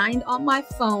I signed on my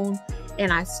phone,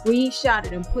 and I screenshot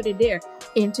it and put it there.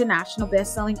 International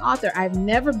best-selling author. I've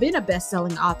never been a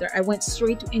best-selling author. I went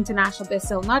straight to international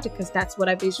best-selling author because that's what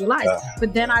I visualized.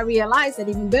 But then I realized that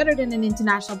even better than an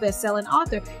international best-selling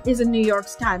author is a New York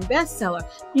Times bestseller.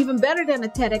 Even better than a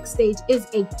TEDx stage is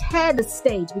a TED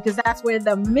stage, because that's where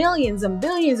the millions and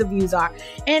billions of views are.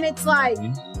 And it's like,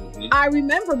 I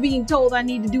remember being told I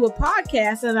need to do a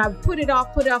podcast, and I put it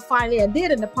off. Finally, I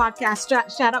did, and the podcast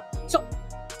shut up. So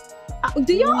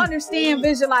do y'all understand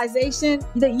visualization?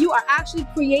 That you are actually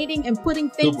creating and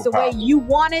putting things the way you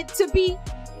want it to be?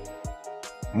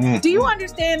 Do you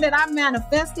understand that I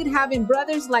manifested having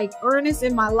brothers like Ernest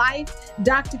in my life,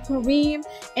 Dr. Kareem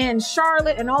and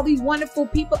Charlotte and all these wonderful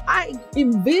people? I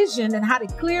envisioned and had a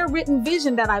clear written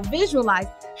vision that I visualized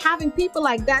having people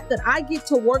like that I get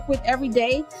to work with every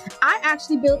day. I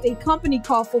actually built a company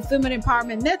called Fulfillment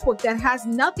Empowerment Network that has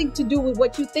nothing to do with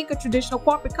what you think a traditional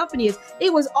corporate company is.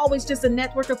 It was always just a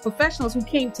network of professionals who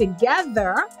came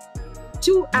together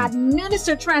to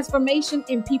administer transformation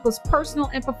in people's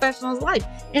personal and professional life.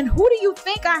 And who do you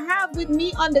think I have with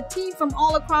me on the team from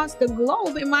all across the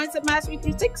globe in Mindset Mastery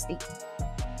 360?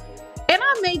 And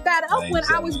I made that up when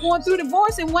I was going through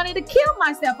divorce and wanted to kill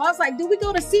myself. I was like, do we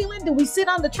go to ceiling? Do we sit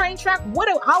on the train track?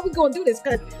 How are we going to do this?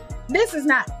 Because this is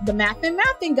not the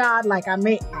mathing God. Like I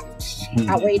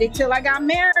waited till I got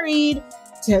married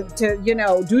to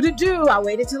do. I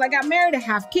waited till I got married to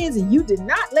have kids, and you did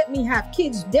not let me have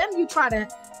kids. Then you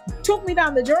took me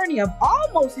down the journey of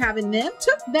almost having them,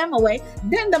 took them away.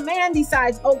 Then the man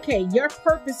decides, okay, your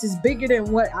purpose is bigger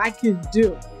than what I can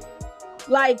do.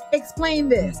 Like, explain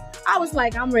this. I was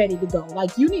like, I'm ready to go.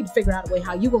 Like, you need to figure out a way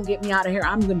how you gonna get me out of here.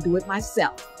 I'm gonna do it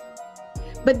myself.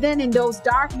 But then in those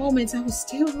dark moments, I was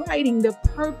still writing the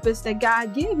purpose that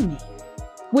God gave me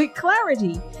with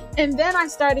clarity. And then I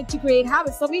started to create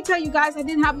habits. Let me tell you guys, I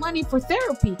didn't have money for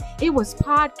therapy. It was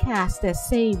podcasts that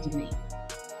saved me.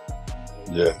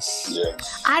 Yes.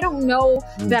 I don't know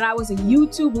that I was a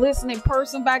YouTube listening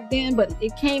person back then, but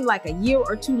it came like a year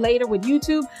or two later with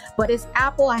YouTube. But it's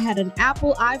Apple. I had an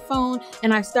Apple iPhone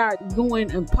and I started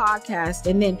going and podcast.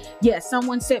 And then,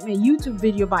 someone sent me a YouTube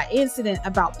video by incident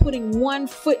about putting one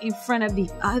foot in front of the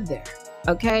other.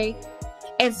 Okay.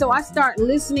 And so I started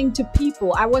listening to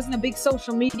people. I wasn't a big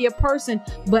social media person,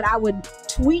 but I would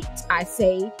tweet,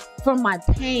 from my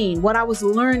pain, what I was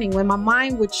learning. When my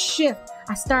mind would shift,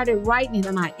 I started writing it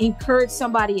and I encouraged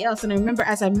somebody else. And I remember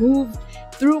as I moved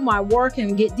through my work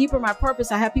and get deeper in my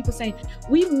purpose, I had people saying,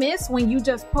 we miss when you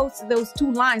just posted those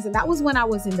 2 lines. And that was when I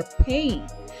was in the pain.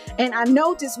 And I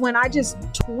noticed when I just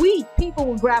tweet, people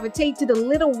will gravitate to the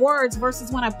little words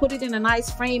versus when I put it in a nice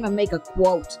frame and make a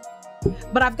quote.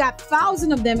 But I've got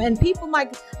thousands of them, and people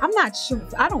like, I'm not sure.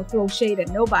 I don't throw shade at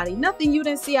nobody. Nothing you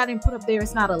didn't see, I didn't put up there.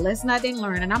 It's not a lesson I didn't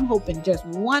learn. And I'm hoping just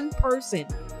one person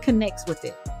connects with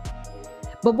it.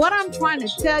 But what I'm trying to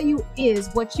tell you is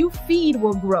what you feed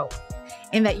will grow,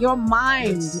 and that your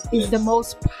mind is the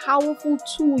most powerful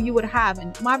tool you would have.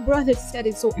 And my brother said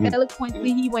it so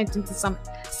eloquently. He went into some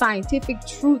scientific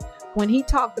truth when he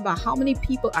talked about how many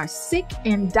people are sick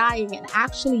and dying and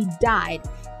actually died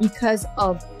because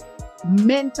of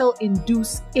mental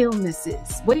induced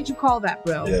illnesses. What did you call that,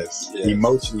 bro? Yes.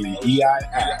 Emotionally,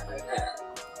 EII.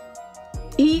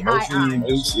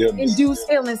 Induced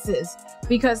illnesses.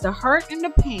 Because the hurt and the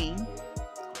pain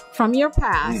from your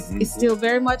past is still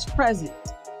very much present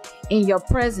in your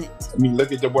present. I mean,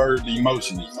 look at the word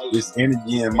emotion. It's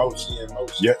energy and motion.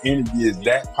 Your energy is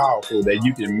that powerful that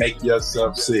you can make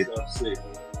yourself sick.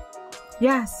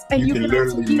 Yes. And you can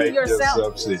literally make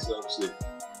yourself sick.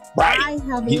 Right. I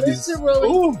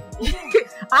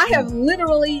have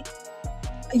literally,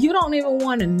 you don't even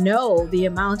want to know the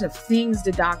amount of things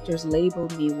the doctors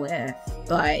labeled me with.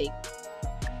 Like,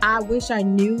 I wish I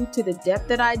knew to the depth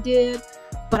that I did,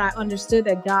 but I understood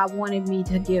that God wanted me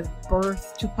to give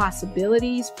birth to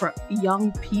possibilities for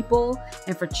young people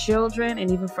and for children and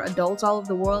even for adults all over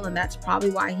the world. And that's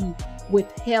probably why he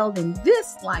withheld in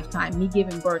this lifetime me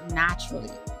giving birth naturally.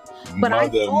 But I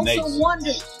also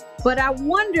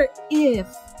wonder,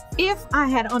 if I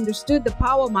had understood the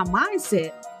power of my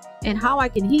mindset and how I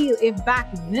can heal, if back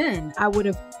then I would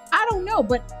have, I don't know,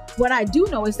 but what I do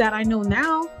know is that I know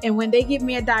now. And when they give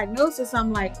me a diagnosis,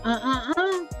 I'm like,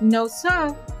 no,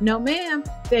 sir. No, ma'am.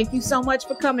 Thank you so much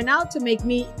for coming out to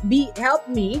help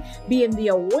me be in the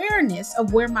awareness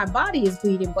of where my body is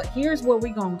bleeding. But here's where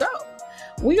we're going to go.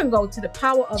 We're going to go to the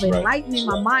power of enlightening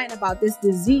my mind about this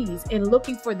disease and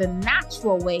looking for the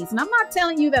natural ways. And I'm not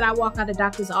telling you that I walk out of the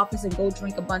doctor's office and go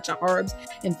drink a bunch of herbs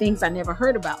and things I never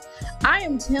heard about. I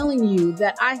am telling you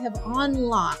that I have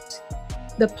unlocked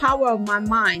the power of my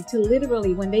mind to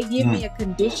literally, when they give me a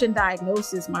condition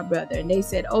diagnosis, my brother, and they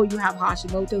said, oh, you have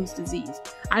Hashimoto's disease.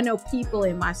 I know people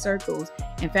in my circles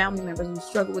and family members who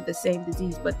struggle with the same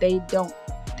disease, but they don't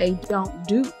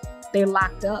do. They're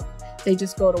locked up. They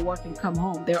just go to work and come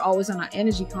home. They're always on our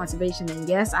energy conservation. And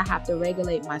yes, I have to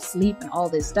regulate my sleep and all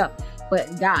this stuff.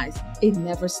 But guys, it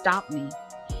never stopped me.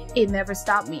 It never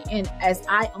stopped me. And as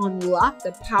I unlock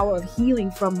the power of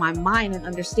healing from my mind and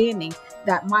understanding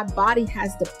that my body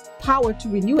has the power to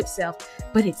renew itself,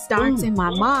 but it starts in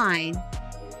my mind.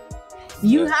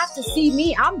 You have to see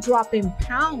me. I'm dropping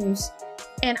pounds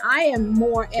And I am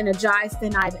more energized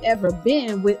than I've ever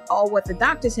been with all what the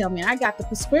doctors tell me. I got the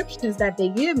prescriptions that they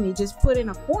give me just put in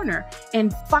a corner,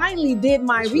 and finally did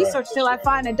my research till I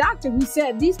find a doctor who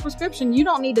said, these prescriptions, you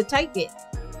don't need to take it.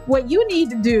 What you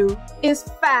need to do is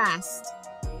fast.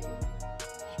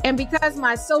 And because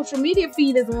my social media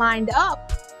feed is lined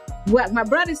up, what my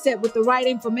brother said, with the right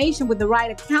information, with the right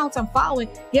accounts I'm following,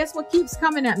 guess what keeps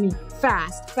coming at me?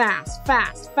 Fast, fast,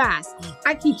 fast, fast.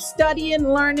 I keep studying,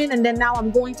 learning, and then now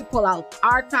I'm going to pull out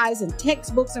archives and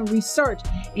textbooks and research.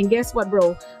 And guess what,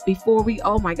 bro? Before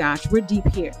oh my gosh, we're deep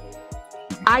here.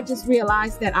 I just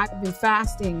realized that I've been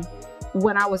fasting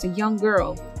when I was a young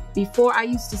girl. Before, I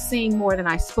used to sing more than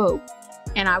I spoke.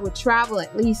 And I would travel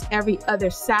at least every other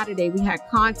Saturday. We had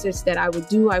concerts that I would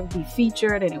do. I would be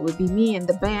featured, and it would be me and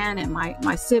the band and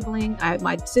my sibling.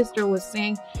 My sister would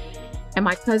sing, and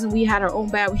my cousin. We had our own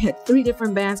band. We had 3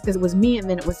 different bands because it was me, and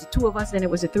then it was the 2 of us, then it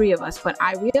was the 3 of us. But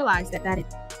I realized that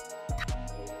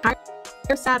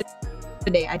entire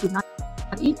Saturday I did not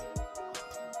eat.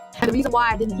 And the reason why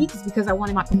I didn't eat is because I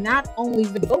wanted my, not only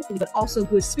vocally, but also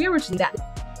good spiritually, that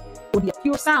would be a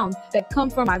pure sound that come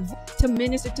from my voice to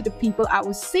minister to the people I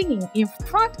was singing in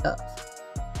front of.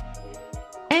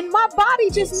 And my body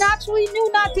just naturally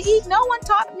knew not to eat. No one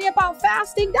taught me about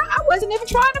fasting. I wasn't even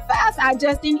trying to fast. I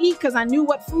just didn't eat because I knew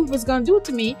what food was going to do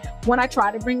to me when I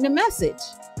tried to bring the message.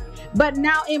 But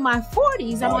now in my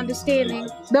 40s, I'm understanding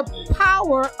the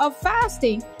power of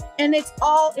fasting. And it's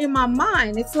all in my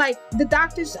mind. It's like the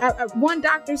doctors, one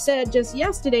doctor said just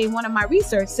yesterday, one of my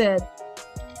research said,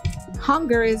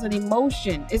 hunger is an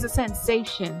emotion, is a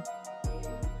sensation.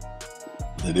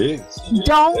 It is.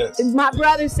 My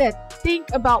brother said, think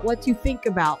about what you think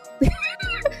about.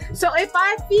 So if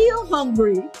I feel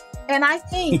hungry and I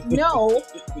think, no,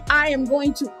 I am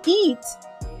going to eat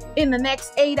in the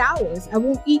next 8 hours, I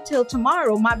won't eat till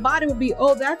tomorrow, my body will be,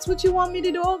 oh, that's what you want me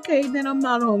to do? Okay, then I'm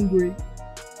not hungry.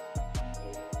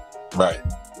 Right.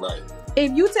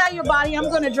 If you tell your body, I'm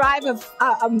going to drive a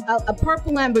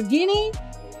purple Lamborghini,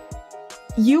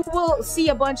 you will see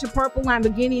a bunch of purple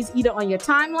Lamborghinis either on your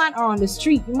timeline or on the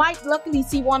street. You might luckily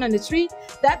see one on the street.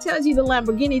 That tells you the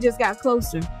Lamborghini just got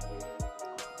closer.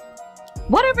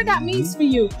 Whatever that means for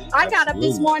you. I got up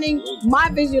this morning, my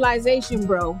visualization,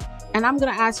 bro, and I'm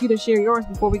going to ask you to share yours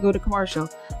before we go to commercial.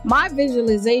 My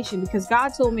visualization, because God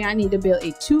told me I need to build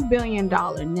a $2 billion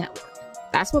network.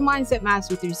 That's what Mindset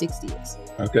Mastery 360 is.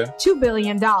 Okay. $2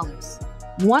 billion.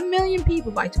 1 million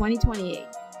people by 2028.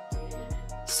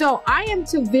 So I am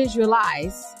to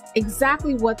visualize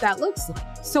exactly what that looks like.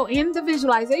 So in the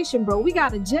visualization, bro, we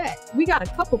got a jet. We got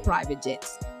a couple private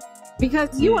jets.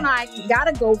 Because you and I got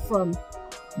to go from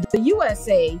the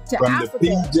USA to Africa. From the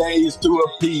PJs to a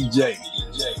PJ.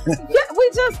 Yeah,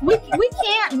 we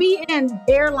can't be in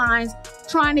airlines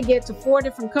trying to get to 4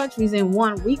 different countries in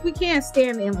 1 week. We can't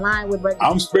stand in line with regular.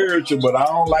 I'm spiritual, but I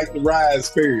don't like the ride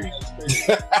spirit.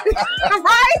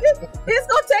 Right? It's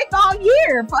gonna take all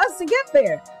year for us to get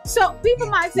there. So people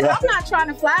might say, I'm not trying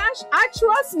to flash.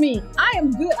 Trust me, I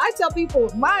am good. I tell people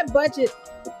my budget,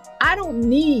 I don't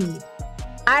need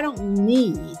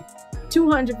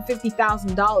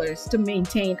 $250,000 to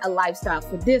maintain a lifestyle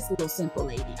for this little simple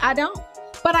lady. I don't.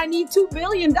 But I need $2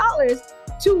 billion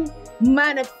to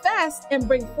manifest and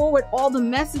bring forward all the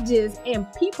messages and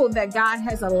people that God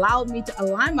has allowed me to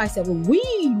align myself with. We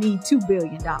need $2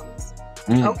 billion.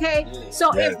 Okay?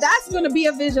 So if that's going to be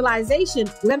a visualization,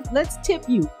 let's tip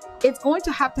you. It's going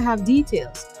to have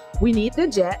details. We need the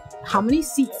jet, how many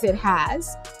seats it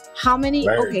has, how many,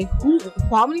 how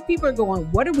many people are going,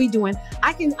 what are we doing?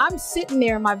 I'm sitting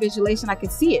there in my visualization, I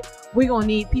can see it. We're going to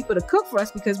need people to cook for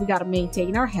us because we got to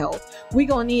maintain our health. We're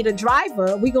going to need a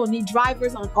driver. We're going to need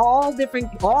drivers on all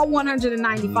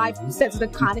 195 sets of the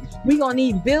continent. We're going to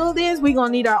need buildings. We're going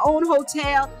to need our own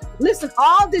hotel. Listen,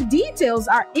 all the details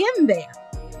are in there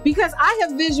because I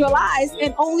have visualized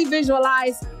and only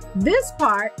visualized this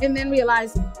part and then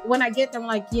realize when I get them,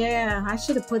 like, yeah, I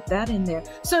should have put that in there.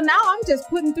 So now I'm just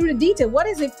putting through the detail. What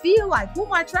does it feel like? Who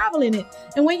am I traveling in?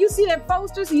 And when you see that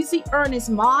poster, so you see Ernest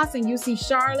Moss and you see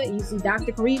Charlotte, you see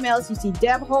Dr. Kareem Ellis, you see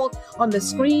Deb Holt on the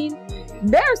screen.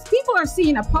 People are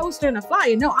seeing a poster and a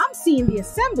flyer. No, I'm seeing the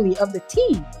assembly of the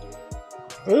team.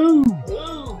 Ooh.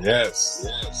 Yes.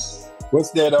 What's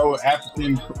that old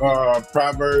African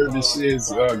proverb that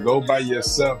says, go by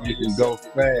yourself, you can go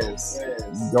fast.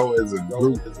 You go as a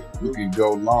group, you can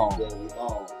go long.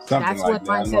 That's what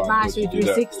Mindset Mastery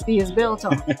 360 is built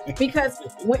on. Because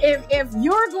if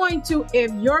you're going to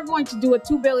do a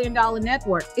 $2 billion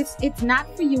network, it's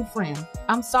not for you, friend.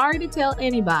 I'm sorry to tell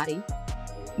anybody.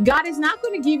 God is not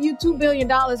going to give you $2 billion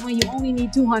when you only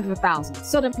need 200,000.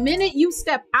 So the minute you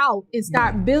step out and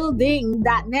start building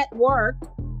that network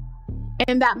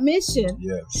and that mission,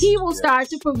 he will start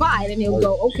to provide, and he'll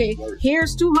go, okay,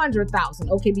 here's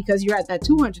 200,000. Okay, because you're at that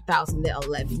 200,000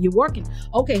 level. You're working.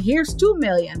 Okay, here's 2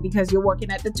 million because you're working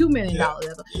at the $2 million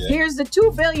level. Here's the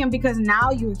 2 billion because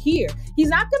now you're here. He's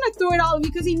not going to throw it all at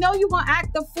you because he know you're going to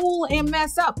act the fool and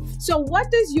mess up. So what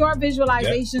does your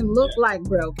visualization look like,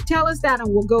 bro? Tell us that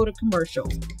and we'll go to commercial.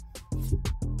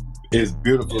 It's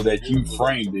beautiful that you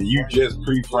framed it. You just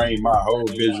pre-framed my whole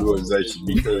visualization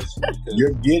because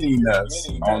you're getting us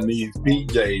on these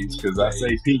PJs, because I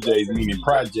say PJs meaning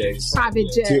projects, private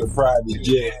jet, to a private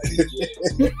jet.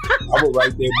 I will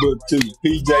write that book too.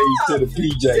 PJs to the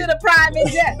PJ. To the private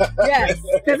jet. Yes,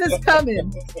 because it's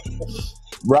coming.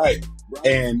 Right.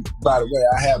 And by the way,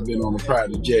 I have been on a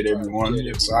private jet, everyone,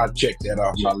 so I checked that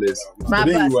off my list. But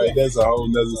anyway, that's a whole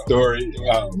nother story.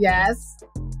 Yes.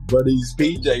 Where these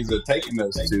PJs are taking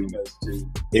us to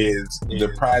is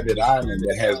the private island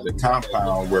that has the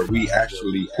compound where we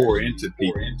actually pour into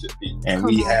people. And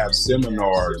we have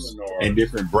seminars and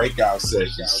different breakout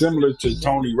sessions, similar to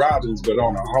Tony Robbins, but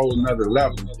on a whole nother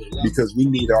level, because we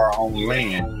need our own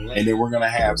land. And then we're going to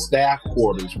have staff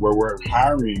quarters where we're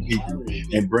hiring people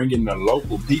and bringing the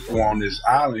local people on this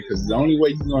island, because the only way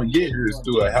you're going to get here is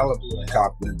through a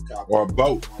helicopter or a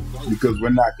boat, because we're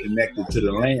not connected to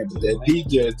the land. But that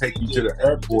PJ take you to the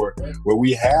airport where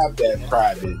we have that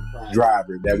private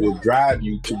driver that will drive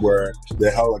you to where the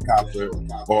helicopter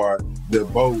or the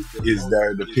boat is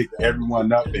there to pick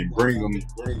everyone up and bring them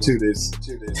to this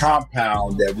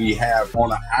compound that we have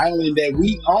on an island that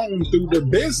we own through the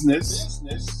business.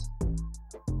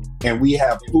 And we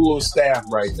have full staff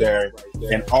right there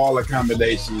and all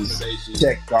accommodations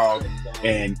checked off,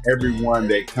 and everyone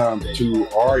that comes to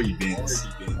our events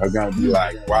are going to be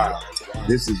like, wow,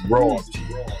 this is royalty.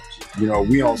 You know,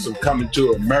 we on some coming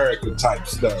to America type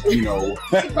stuff, you know.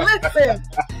 Listen.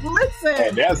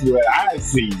 And that's what I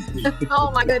see.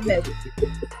 Oh my goodness.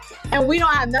 And we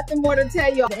don't have nothing more to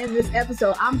tell you in this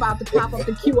episode. I'm about to pop up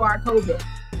the QR code.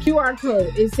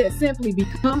 It says simply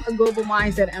become a global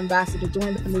mindset ambassador.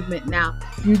 Join the movement now.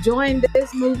 You join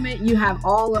this movement, you have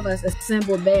all of us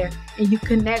assembled there, and you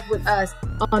connect with us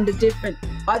on the different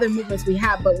other movements we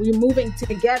have. But we're moving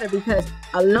together because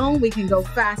alone we can go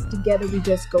fast. Together we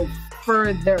just go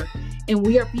further. And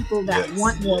we are people that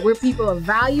want more. We're people of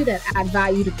value that add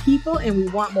value to people, and we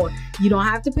want more. You don't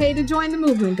have to pay to join the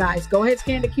movement, guys. Go ahead,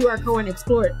 scan the QR code and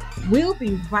explore it. We'll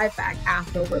be right back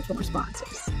after a word from our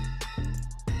sponsors.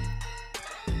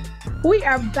 We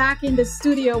are back in the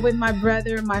studio with my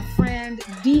brother, my friend,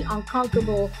 the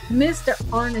unconquerable Mr.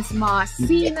 Ernest Moss,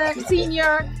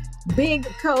 senior big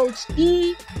coach,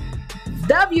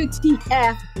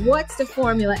 WTF, what's the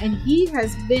formula? And he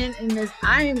has been in this,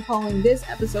 I am calling this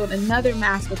episode another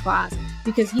masterclass,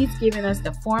 because he's given us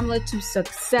the formula to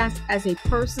success as a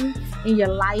person in your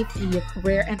life, in your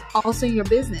career, and also in your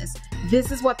business.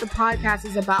 This is what the podcast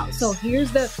is about. So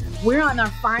we're on our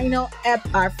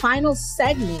final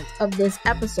segment of this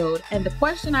episode. And the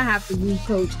question I have for you,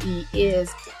 Coach E,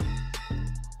 is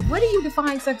what do you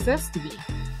define success to be?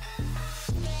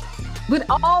 With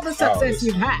all the success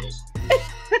you've had.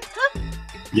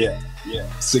 Yeah.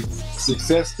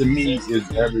 Success to me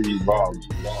is ever evolving.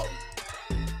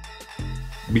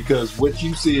 Because what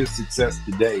you see as success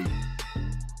today,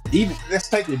 even let's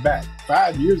take it back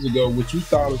 5 years ago, what you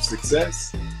thought of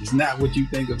success is not what you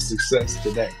think of success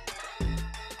today.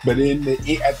 But at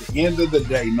the end of the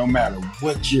day, no matter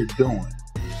what you're doing,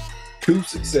 true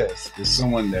success is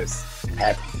someone that's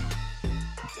happy,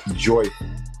 joyful,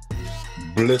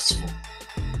 blissful.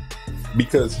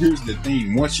 Because here's the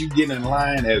thing, once you get in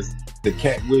line, as the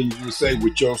Cat Williams would say,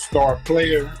 with your star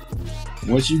player,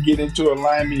 once you get into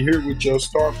alignment here with your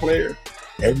star player,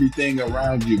 everything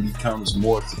around you becomes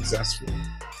more successful.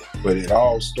 But it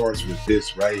all starts with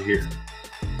this right here.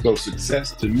 So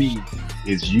success to me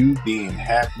is you being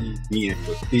happy, being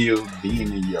fulfilled,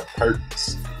 being in your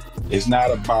purpose. It's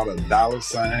not about a dollar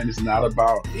sign. It's not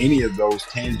about any of those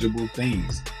tangible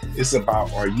things. It's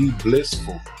about, are you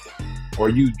blissful? Are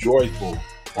you joyful?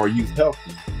 Are you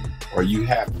healthy? Are you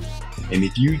happy? And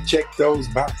if you check those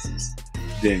boxes,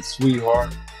 then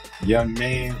sweetheart, young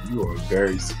man, you are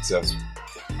very successful.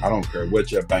 I don't care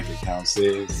what your bank account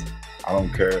says. I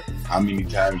don't care how many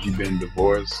times you've been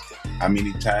divorced, how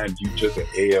many times you took an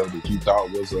L that you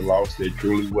thought was a loss that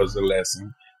truly was a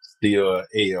lesson, still an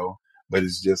L, but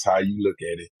it's just how you look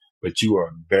at it. But you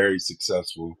are very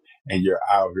successful and you're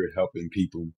out here helping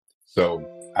people. So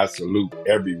I salute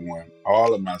everyone,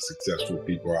 all of my successful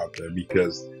people out there,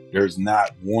 because there's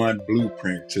not one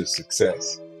blueprint to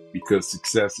success. because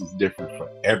success is different for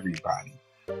everybody.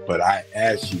 But I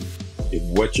ask you, if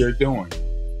what you're doing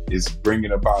is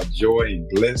bringing about joy and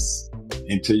bliss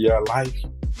into your life,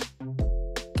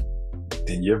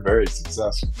 then you're very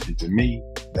successful. And to me,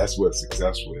 that's what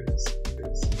successful is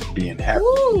being happy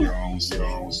in your own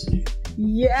skin.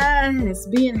 Yes,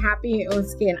 being happy in your own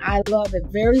skin. I love it.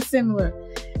 Very similar.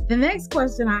 The next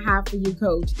question I have for you,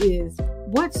 Coach, is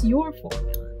what's your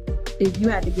formula? If you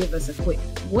had to give us a quick,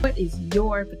 what is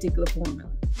your particular formula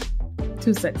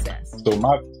to success? So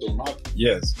my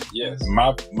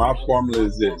formula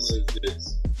is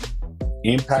this: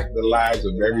 impact the lives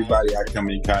of everybody I come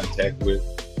in contact with,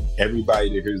 everybody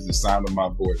that hears the sound of my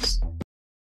voice.